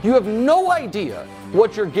 However, you have no idea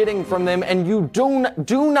what you're getting from them, and you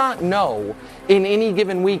do not know in any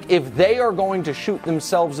given week if they are going to shoot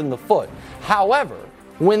themselves in the foot. However,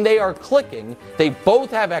 when they are clicking, they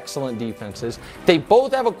both have excellent defenses. They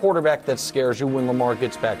both have a quarterback that scares you when Lamar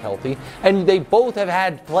gets back healthy. And they both have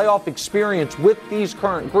had playoff experience with these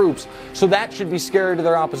current groups. So that should be scary to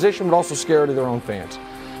their opposition, but also scary to their own fans.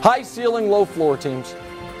 High ceiling, low floor teams.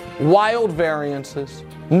 wild variances.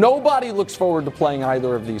 Nobody looks forward to playing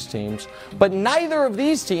either of these teams, but neither of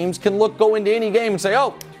these teams can go into any game and say,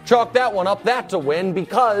 oh, chalk that one up, that's a win,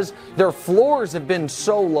 because their floors have been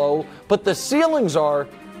so low, but the ceilings are,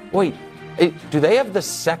 do they have the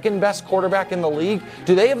second best quarterback in the league?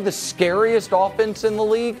 Do they have the scariest offense in the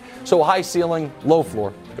league? So high ceiling, low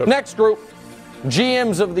floor. Good. Next group,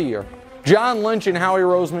 GMs of the year. John Lynch and Howie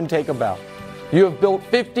Roseman take a bow. You have built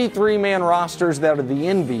 53-man rosters that are the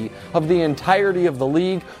envy of the entirety of the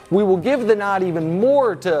league. We will give the nod even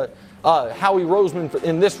more to Howie Roseman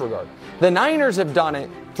in this regard. The Niners have done it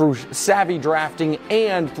through savvy drafting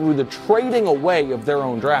and through the trading away of their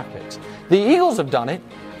own draft picks. The Eagles have done it,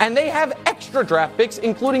 and they have extra draft picks,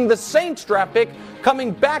 including the Saints draft pick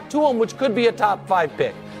coming back to them, which could be a top 5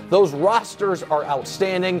 pick. Those rosters are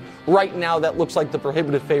outstanding. Right now, that looks like the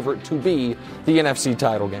prohibitive favorite to be the NFC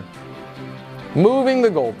title game. Moving the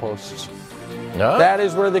goalposts. No. That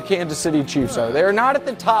is where the Kansas City Chiefs are. They are not at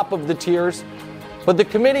the top of the tiers, but the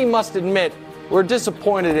committee must admit we're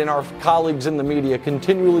disappointed in our colleagues in the media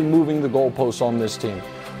continually moving the goalposts on this team.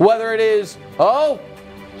 Whether it is,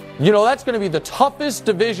 that's going to be the toughest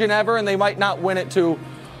division ever and they might not win it too.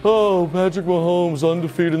 Oh, Patrick Mahomes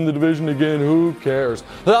undefeated in the division again. Who cares?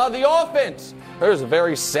 The offense. There's a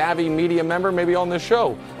very savvy media member maybe on this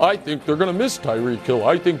show. I think they're going to miss Tyreek Hill.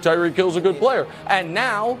 I think Tyreek Hill's a good player. And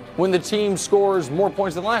now, when the team scores more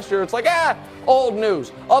points than last year, it's like, old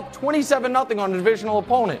news. Up 27-0 on a divisional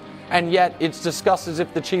opponent. And yet, it's discussed as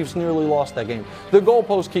if the Chiefs nearly lost that game. The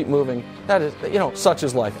goalposts keep moving. That is, such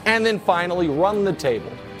is life. And then finally, run the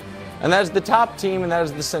table. And that is the top team, and that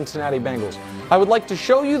is the Cincinnati Bengals. I would like to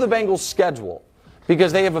show you the Bengals' schedule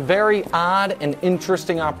because they have a very odd and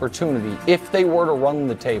interesting opportunity if they were to run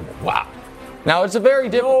the table. Wow. Now, it's a very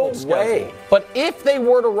difficult schedule, but if they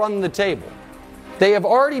were to run the table, they have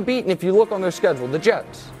already beaten, if you look on their schedule, the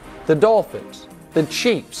Jets, the Dolphins, the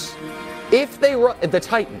Chiefs. If they run the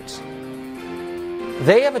Titans,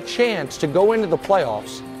 they have a chance to go into the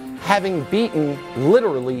playoffs having beaten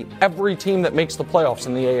literally every team that makes the playoffs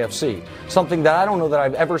in the AFC. Something that I don't know that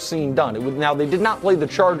I've ever seen done. Now, they did not play the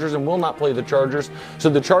Chargers and will not play the Chargers, so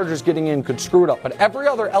the Chargers getting in could screw it up. But every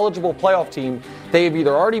other eligible playoff team, they have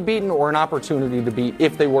either already beaten or an opportunity to beat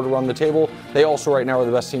if they were to run the table. They also right now are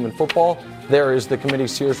the best team in football. There is the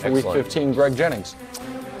committee's cheers for Week 15, Greg Jennings.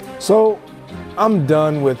 So, I'm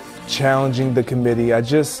done with challenging the committee. I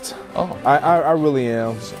really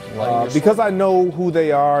am. Because I know who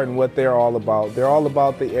they are and what they're all about. They're all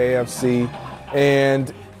about the AFC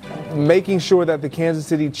and making sure that the Kansas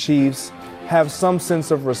City Chiefs have some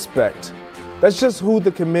sense of respect. That's just who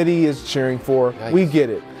the committee is cheering for. Yikes. We get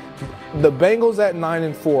it. The Bengals at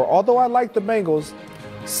 9-4, although I like the Bengals,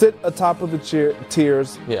 sit atop of the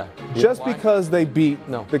tiers just because they beat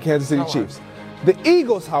the Kansas City Chiefs. The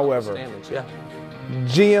Eagles, however,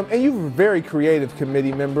 GM, and you were very creative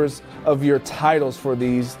committee members of your titles for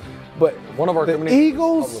these, but one of our the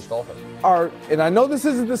Eagles are, and I know this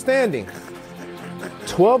isn't the standing,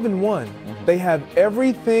 12-1. They have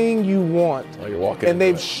everything you want, and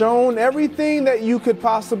they've shown everything that you could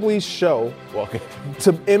possibly show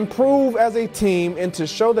to improve as a team and to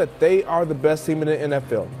show that they are the best team in the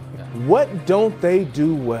NFL. Yeah. What don't they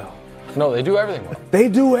do well? No, they do everything well. They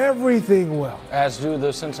do everything well. As do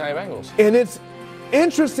the Cincinnati Bengals. And it's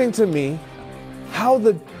interesting to me how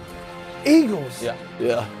the Eagles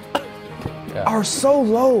are so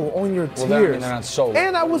low on your tiers. They're not so low.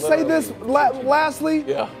 And I will say this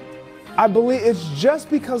lastly. I believe it's just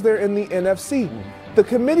because they're in the NFC. The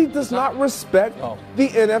committee does not respect the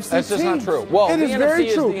NFC That's just teams. not true. Well, it is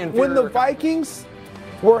very true. When the Vikings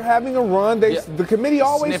were having a run, the committee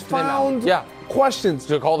always found questions.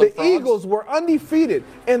 The Eagles were undefeated,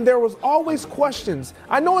 and there was always questions.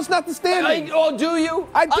 I know it's not the standing. Do you?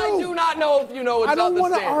 I do. I do not know if you know it's I don't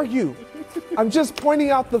want to argue. I'm just pointing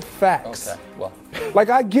out the facts. Okay, well. Like,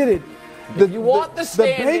 I get it. You want the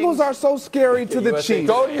standings. The Bengals are so scary to the Chiefs.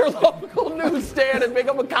 Go to your local newsstand and pick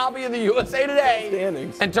up a copy of the USA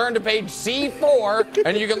Today and turn to page C4,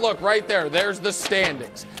 and you can look right there. There's the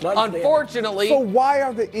standings. Unfortunately. So why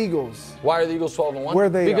are the Eagles? Why are the Eagles 12-1? Where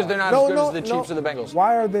they Because they're not as good as the Chiefs or the Bengals.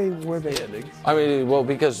 Why are they where they are? I mean, well,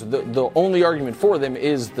 because the only argument for them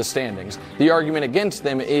is the standings. The argument against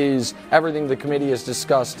them is everything the committee has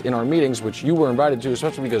discussed in our meetings, which you were invited to,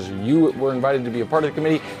 especially because you were invited to be a part of the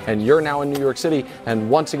committee, and you're now in New York City, and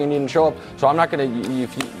once again you didn't show up. So I'm not going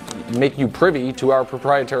to make you privy to our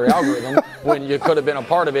proprietary algorithm when you could have been a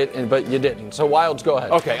part of it, but you didn't. So Wilds, go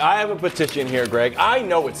ahead. Okay, I have a petition here, Greg. I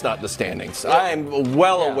know it's not the standings. I am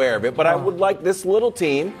well aware of it, but I would like this little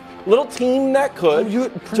team little team that could.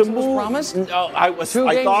 Principles Promise? No, I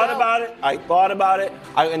thought about it.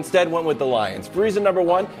 I instead went with the Lions. Reason number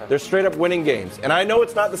one, they're straight up winning games. And I know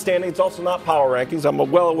it's not the standings, it's also not power rankings. I'm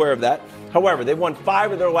well aware of that. However, they've won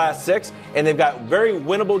 5 of their last 6, and they've got very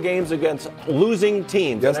winnable games against losing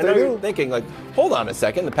teams. Yes, and I know they do. you're thinking, like, hold on a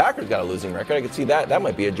second, the Packers got a losing record. I could see that. That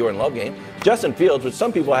might be a Jordan Love game. Justin Fields, which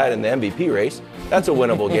some people had in the MVP race, that's a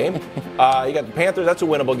winnable game. You got the Panthers, that's a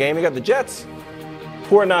winnable game. You got the Jets,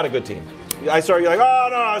 who are not a good team. I saw you like, oh,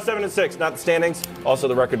 no, 7-6, not the standings. Also,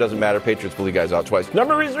 the record doesn't matter. Patriots blew you guys out twice.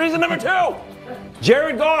 Reason number 2,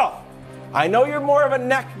 Jared Goff. I know you're more of a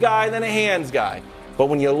neck guy than a hands guy. But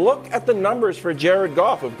when you look at the numbers for Jared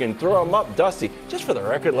Goff, if we can throw him up, Dusty, just for the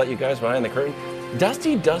record, let you guys behind the curtain,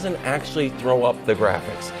 Dusty doesn't actually throw up the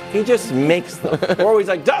graphics. He just makes them. We're always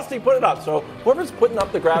like, Dusty, put it up. So whoever's putting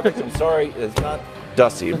up the graphics, I'm sorry, it's not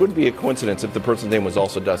Dusty. It wouldn't be a coincidence if the person's name was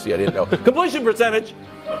also Dusty. I didn't know. Completion percentage,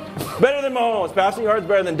 better than Mahomes. Passing yards,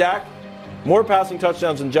 better than Dak. More passing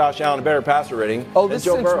touchdowns than Josh Allen, a better passer rating. Oh, this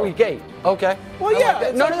is since week 8. Okay. Well, yeah. I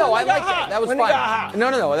like that. That was when fine. He got hot.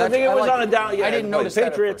 No. I think it was on a down. Yeah, I didn't notice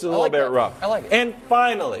that. Patriots is a little bit rough. I like it. And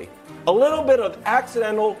finally, a little bit of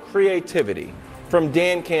accidental creativity from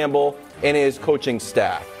Dan Campbell and his coaching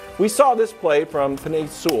staff. We saw this play from Penei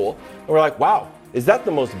Sewell, and we're like, wow, is that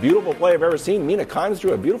the most beautiful play I've ever seen? Mina Kimes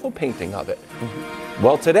drew a beautiful painting of it.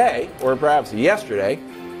 Well, today, or perhaps yesterday,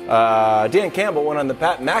 Dan Campbell went on the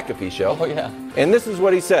Pat McAfee show. Oh, yeah. And this is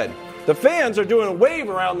what he said. The fans are doing a wave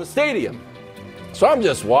around the stadium. So I'm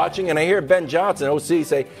just watching, and I hear Ben Johnson, OC,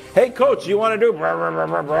 say, hey, coach, you want to do blah, blah, blah,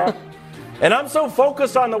 blah, blah? And I'm so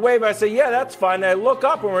focused on the wave, I say, yeah, that's fine. And I look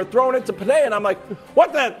up, and we're throwing it to Penei, and I'm like,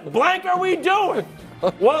 what the blank are we doing?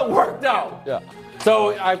 Well, it worked out. Yeah.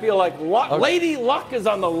 So I feel like Lady Luck is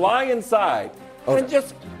on the Lions side.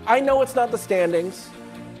 And I know it's not the standings,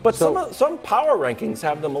 but some power rankings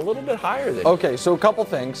have them a little bit higher than Okay, so a couple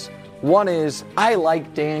things. One is, I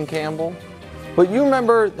like Dan Campbell, but you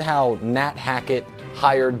remember how Nat Hackett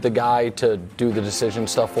hired the guy to do the decision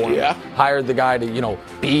stuff for him? Yeah. Hired the guy to,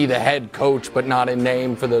 be the head coach, but not in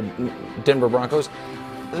name for the Denver Broncos?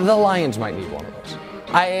 The Lions might need one of those.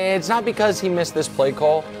 It's not because he missed this play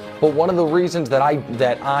call, but one of the reasons that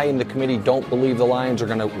I and the committee don't believe the Lions are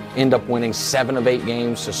going to end up winning 7 of 8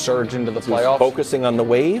 games to surge into the playoffs. Focusing on the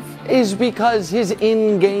wave? Is because his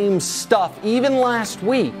in-game stuff, even last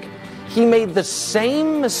week, he made the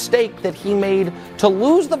same mistake that he made to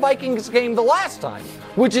lose the Vikings game the last time,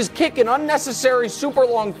 which is kick an unnecessary super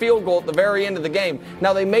long field goal at the very end of the game.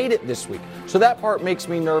 Now they made it this week. So that part makes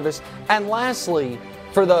me nervous. And lastly,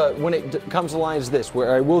 when it comes to Lions,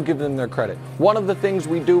 where I will give them their credit. One of the things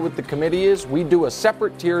we do with the committee is we do a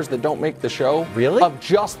separate tiers that don't make the show. Really? Of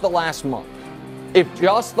just the last month. If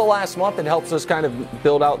just the last month, it helps us kind of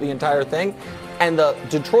build out the entire thing. And the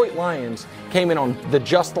Detroit Lions came in on the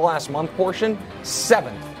just the last month portion,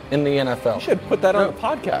 7th in the NFL. You should put that on the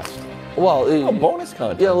podcast. Well, a little bonus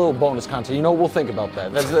content. Yeah, a little bonus content. We'll think about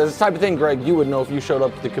that. That's the type of thing, Greg, you would know if you showed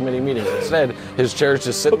up to the committee meeting. Instead, his chair's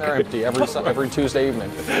just sitting there empty every Tuesday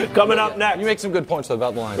evening. Coming up next. You make some good points, though,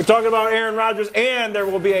 about the Lions. We're talking about Aaron Rodgers, and there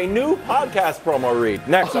will be a new podcast promo read.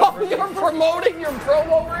 Next up. Oh, you're promoting your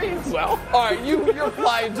promo reads? Well. All right, you're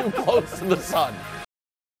flying too close to the sun.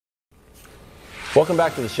 Welcome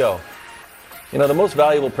back to the show. The most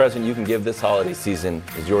valuable present you can give this holiday season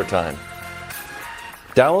is your time.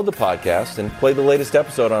 Download the podcast and play the latest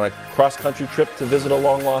episode on a cross-country trip to visit a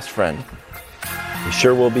long-lost friend. You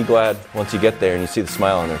sure will be glad once you get there and you see the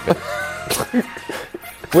smile on their face.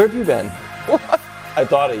 Where have you been? What? I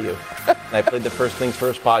thought of you. And I played the First Things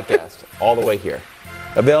First podcast all the way here.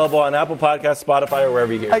 Available on Apple Podcasts, Spotify, or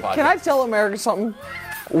wherever you get your podcasts. Can I tell America something?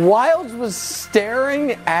 Wilds was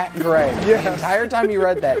staring at Greg the entire time he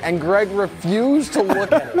read that, and Greg refused to look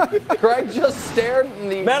at him. Greg just stared in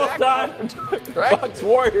the Medal time. Bucks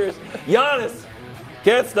Warriors. Giannis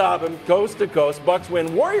can't stop him. Coast to coast. Bucks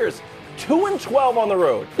win. Warriors 2-12 on the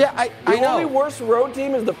road. Yeah, I know. The only worst road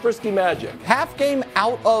team is the Frisky Magic. Half game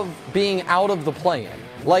out of being out of the play-in.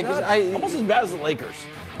 Almost as bad as the Lakers.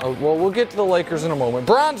 Well, we'll get to the Lakers in a moment.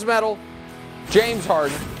 Bronze medal, James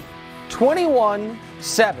Harden, 21-7,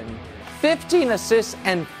 15 assists,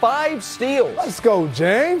 and 5 steals. Let's go,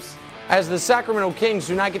 James. As the Sacramento Kings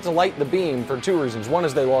do not get to light the beam for 2 reasons. One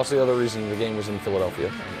is they lost. The other reason the game was in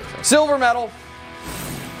Philadelphia. Silver medal,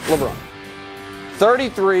 LeBron.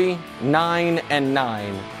 33, 9, and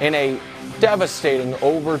 9 in a devastating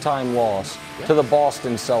overtime loss to the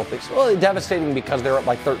Boston Celtics. Well, devastating because they're up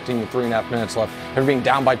by 13 with 3.5 minutes left. They're being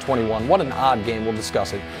down by 21. What an odd game. We'll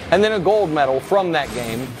discuss it. And then a gold medal from that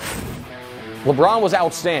game. LeBron was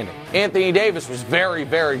outstanding. Anthony Davis was very,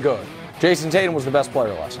 very good. Jason Tatum was the best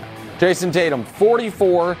player last night. Jason Tatum,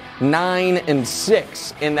 44, 9, and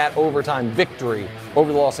 6 in that overtime victory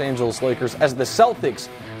over the Los Angeles Lakers as the Celtics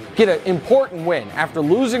get an important win after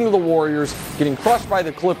losing to the Warriors, getting crushed by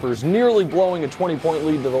the Clippers, nearly blowing a 20-point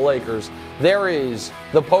lead to the Lakers. There is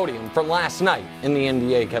the podium from last night in the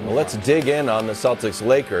NBA, Kevin. Well, let's dig in on the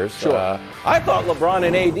Celtics-Lakers. Sure. I thought LeBron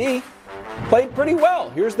and AD played pretty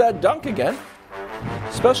well. Here's that dunk again.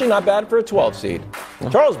 Especially not bad for a 12 seed.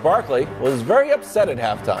 Charles Barkley was very upset at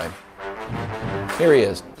halftime. Here he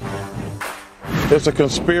is. It's a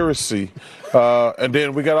conspiracy. And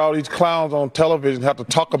then we got all these clowns on television have to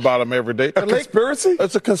talk about them every day. A conspiracy?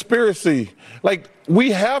 It's a conspiracy. Like,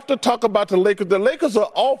 we have to talk about the Lakers. The Lakers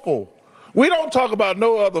are awful. We don't talk about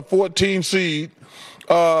no other 14 seed.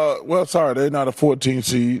 They're not a 14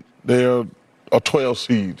 seed. They're a 12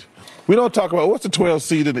 seed. We don't talk about what's the 12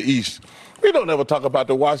 seed in the East. We don't ever talk about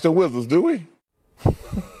the Washington Wizards, do we?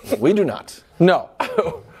 We do not. No.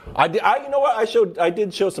 You know what? I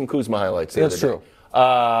did show some Kuzma highlights. That's true.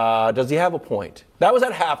 Does he have a point? That was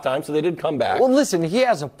at halftime, so they did come back. Well, listen, he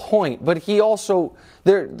has a point, but he also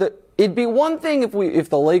it'd be one thing if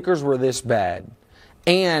the Lakers were this bad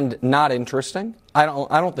and not interesting. I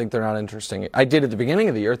don't think they're not interesting. I did at the beginning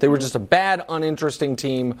of the year. They were just a bad, uninteresting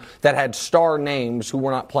team that had star names who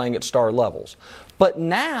were not playing at star levels. But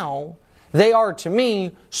now they are, to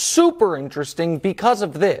me, super interesting because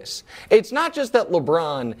of this. It's not just that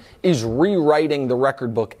LeBron is rewriting the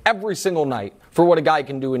record book every single night for what a guy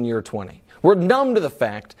can do in year 20. We're numb to the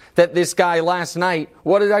fact that this guy last night,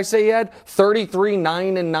 what did I say he had? 33,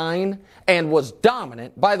 9, and 9, and was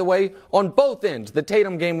dominant, by the way, on both ends, the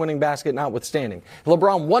Tatum game-winning basket notwithstanding.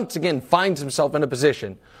 LeBron once again finds himself in a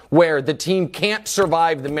position where the team can't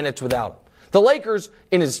survive the minutes without him. The Lakers,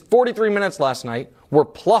 in his 43 minutes last night, were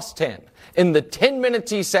plus 10. In the 10 minutes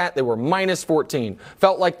he sat, they were minus 14.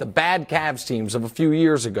 Felt like the bad Cavs teams of a few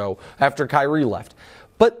years ago after Kyrie left.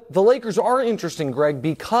 But the Lakers are interesting, Greg,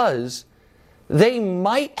 because they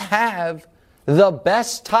might have the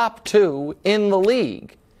best top two in the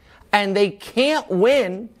league. And they can't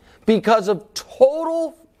win because of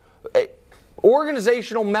total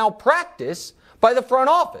organizational malpractice by the front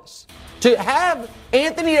office. To have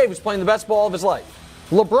Anthony Davis playing the best ball of his life,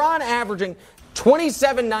 LeBron averaging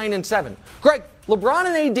 27, 9, and 7. Greg, LeBron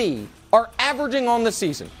and AD are averaging on the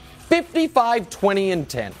season 55, 20, and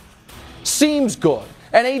 10. Seems good.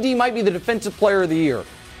 And AD might be the defensive player of the year.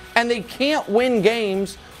 And they can't win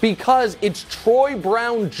games because it's Troy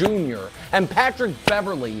Brown Jr. and Patrick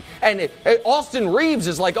Beverley. And Austin Reeves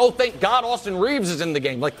is like, oh, thank God Austin Reeves is in the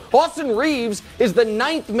game. Like, Austin Reeves is the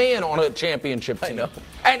 9th man on a championship team. I know.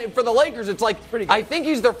 And for the Lakers, it's like, I think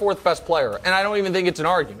he's their 4th best player. And I don't even think it's an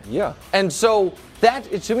argument. Yeah. And so,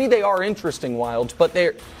 to me, they are interesting, Wildes. But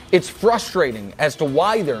it's frustrating as to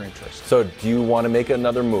why they're interesting. So do you want to make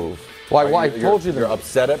another move? Why? I told you you're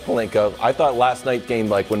upset at Pelinka. I thought last night's game,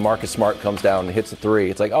 like when Marcus Smart comes down and hits a three,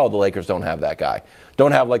 it's like, oh, the Lakers don't have that guy.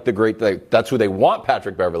 Don't have like the great. That's who they want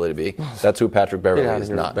Patrick Beverley to be. That's who Patrick Beverley is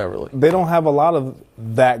not. They don't have a lot of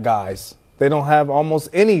that guys. They don't have almost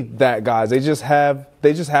any that guys. They just happen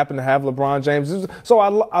to have LeBron James. So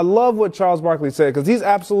I love what Charles Barkley said because he's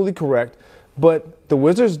absolutely correct. But the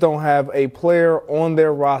Wizards don't have a player on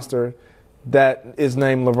their roster that is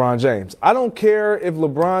named LeBron James. I don't care if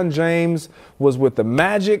LeBron James was with the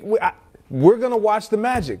Magic. We're going to watch the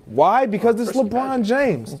Magic. Why? Because it's LeBron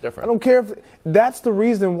James. It's different. I don't care if that's the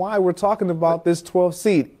reason why we're talking about this 12th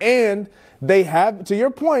seed. And they have, to your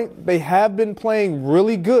point, they have been playing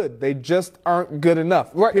really good. They just aren't good enough.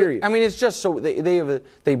 Right. Period. I mean, it's just so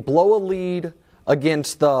they blow a lead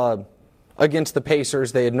against the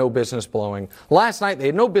Pacers they had no business blowing. Last night they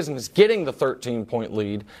had no business getting the 13-point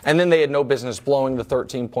lead, and then they had no business blowing the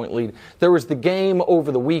 13-point lead. There was the game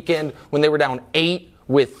over the weekend when they were down 8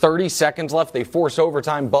 with 30 seconds left. They force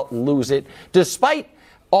overtime but lose it. Despite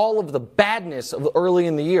all of the badness of early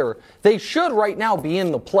in the year, they should right now be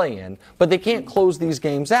in the play-in, but they can't close these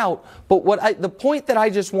games out. But the point that I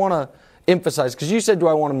just want to emphasize, because you said, do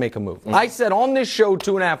I want to make a move? Mm-hmm. I said on this show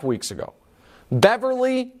 2.5 weeks ago,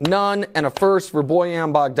 Beverly, none, and a first for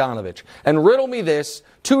Bojan Bogdanovic. And riddle me this,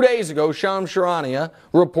 2 days ago, Shams Charania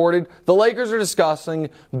reported the Lakers are discussing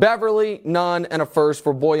Beverly, none, and a first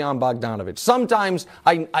for Bojan Bogdanovic. Sometimes,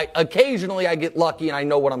 occasionally I get lucky and I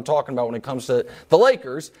know what I'm talking about when it comes to the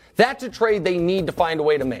Lakers. That's a trade they need to find a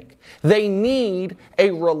way to make. They need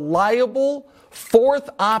a reliable 4th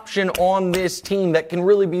option on this team that can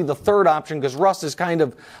really be the 3rd option because Russ is kind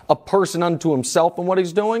of a person unto himself in what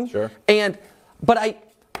he's doing. Sure. But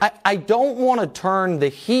I don't want to turn the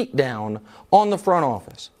heat down on the front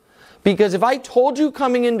office. Because if I told you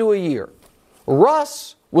coming into a year,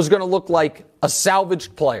 Russ was going to look like a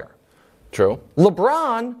salvaged player. True.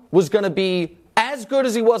 LeBron was going to be as good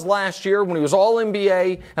as he was last year when he was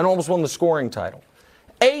All-NBA and almost won the scoring title.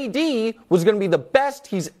 AD was going to be the best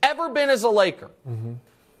he's ever been as a Laker. Mm-hmm.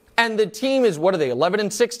 And the team is, what are they, 11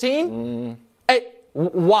 and 16?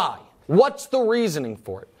 Why? What's the reasoning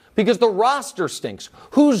for it? Because the roster stinks.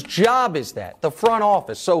 Whose job is that? The front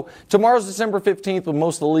office. So tomorrow's December 15th, when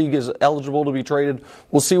most of the league is eligible to be traded.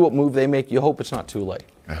 We'll see what move they make. You hope it's not too late.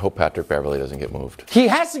 I hope Patrick Beverly doesn't get moved. He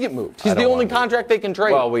has to get moved. He's the only contract they can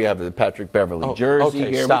trade. Well, we have the Patrick Beverly jersey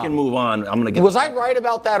here. Stop. We can move on. I'm going to get. Was I right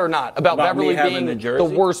about that or not? About Beverly being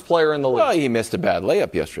the worst player in the league? Well, he missed a bad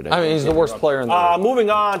layup yesterday. I mean, he's the worst player in the league. Moving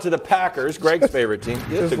on to the Packers, Greg's favorite team.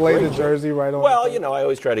 Just lay the jersey right on. Well, I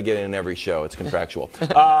always try to get in every show. It's contractual.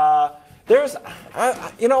 I'm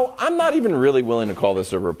not even really willing to call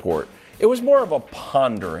this a report. It was more of a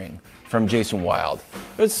pondering from Jason Wild.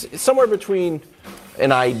 It's somewhere between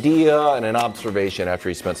an idea and an observation after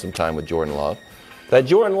he spent some time with Jordan Love. That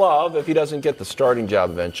Jordan Love, if he doesn't get the starting job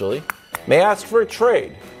eventually, may ask for a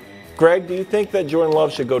trade. Greg, do you think that Jordan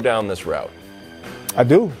Love should go down this route? I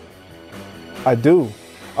do.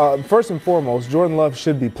 First and foremost, Jordan Love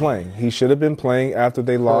should be playing. He should have been playing after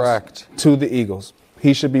they lost to the Eagles.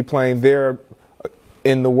 He should be playing there.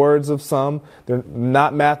 In the words of some, they're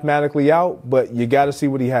not mathematically out, but you got to see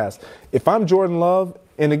what he has. If I'm Jordan Love,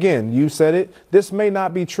 and again, you said it, this may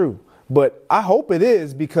not be true, but I hope it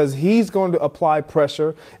is because he's going to apply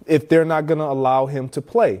pressure if they're not going to allow him to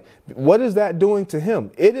play. What is that doing to him?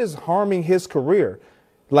 It is harming his career.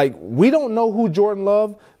 Like, we don't know who Jordan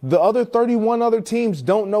Love, the other 31 other teams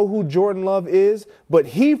don't know who Jordan Love is, but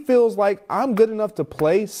he feels like I'm good enough to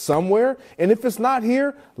play somewhere, and if it's not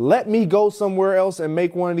here, let me go somewhere else and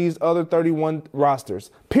make one of these other 31 rosters,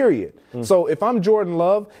 period. So if I'm Jordan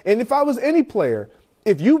Love, and if I was any player,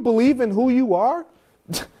 if you believe in who you are,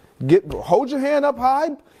 hold your hand up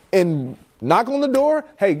high and knock on the door,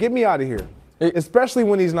 hey, get me out of here, especially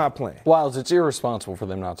when he's not playing. Wiles, it's irresponsible for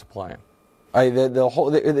them not to play him.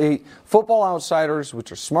 The Football Outsiders,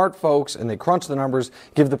 which are smart folks, and they crunch the numbers,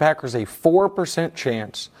 give the Packers a 4%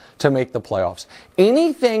 chance to make the playoffs.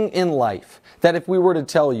 Anything in life that if we were to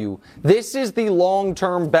tell you, this is the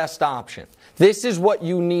long-term best option, this is what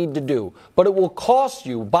you need to do, but it will cost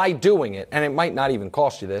you by doing it, and it might not even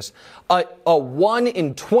cost you this, a 1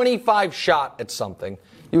 in 25 shot at something,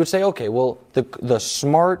 you would say, okay, well, the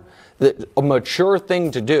smart, a mature thing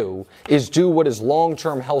to do is do what is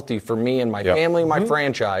long-term healthy for me and my family and my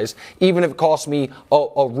franchise, even if it costs me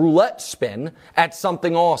a roulette spin at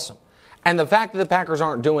something awesome. And the fact that the Packers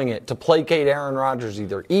aren't doing it to placate Aaron Rodgers'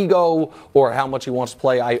 either ego or how much he wants to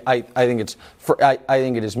play, I think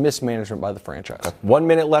it is mismanagement by the franchise. 1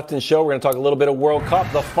 minute left in the show. We're going to talk a little bit of World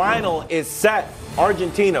Cup. The final is set.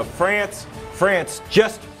 Argentina, France. France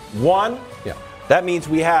just won. Yeah. That means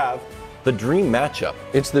we have the dream matchup.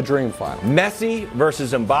 It's the dream final. Messi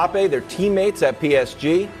versus Mbappe. They're teammates at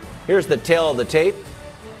PSG. Here's the tale of the tape.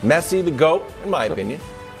 Messi, the GOAT, in my opinion.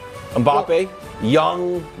 Mbappe,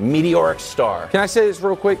 young, meteoric star. Can I say this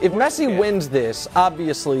real quick? If Messi wins this,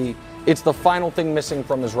 obviously, it's the final thing missing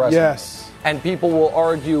from his resume. Yes. And people will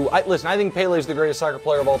argue, I think Pele is the greatest soccer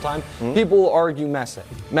player of all time. People will argue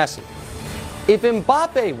Messi. If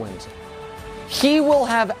Mbappe wins it, he will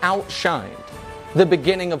have outshined the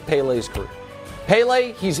beginning of Pele's career.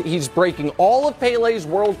 Pele, he's breaking all of Pele's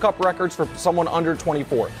World Cup records for someone under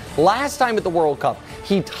 24. Last time at the World Cup,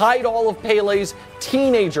 he tied all of Pele's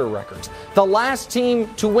teenager records. The last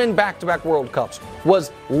team to win back-to-back World Cups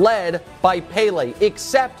was led by Pele,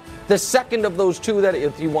 except the second of those two that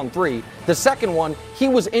he won 3. The second one, he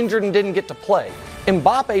was injured and didn't get to play.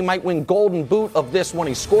 Mbappe might win Golden Boot of this one.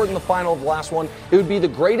 He scored in the final of the last one. It would be the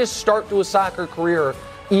greatest start to a soccer career,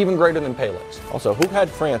 even greater than Pele's. Also, who had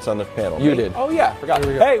France on the panel? You did. Oh, yeah, forgot.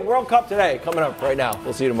 Hey, World Cup today, coming up right now.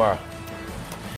 We'll see you tomorrow.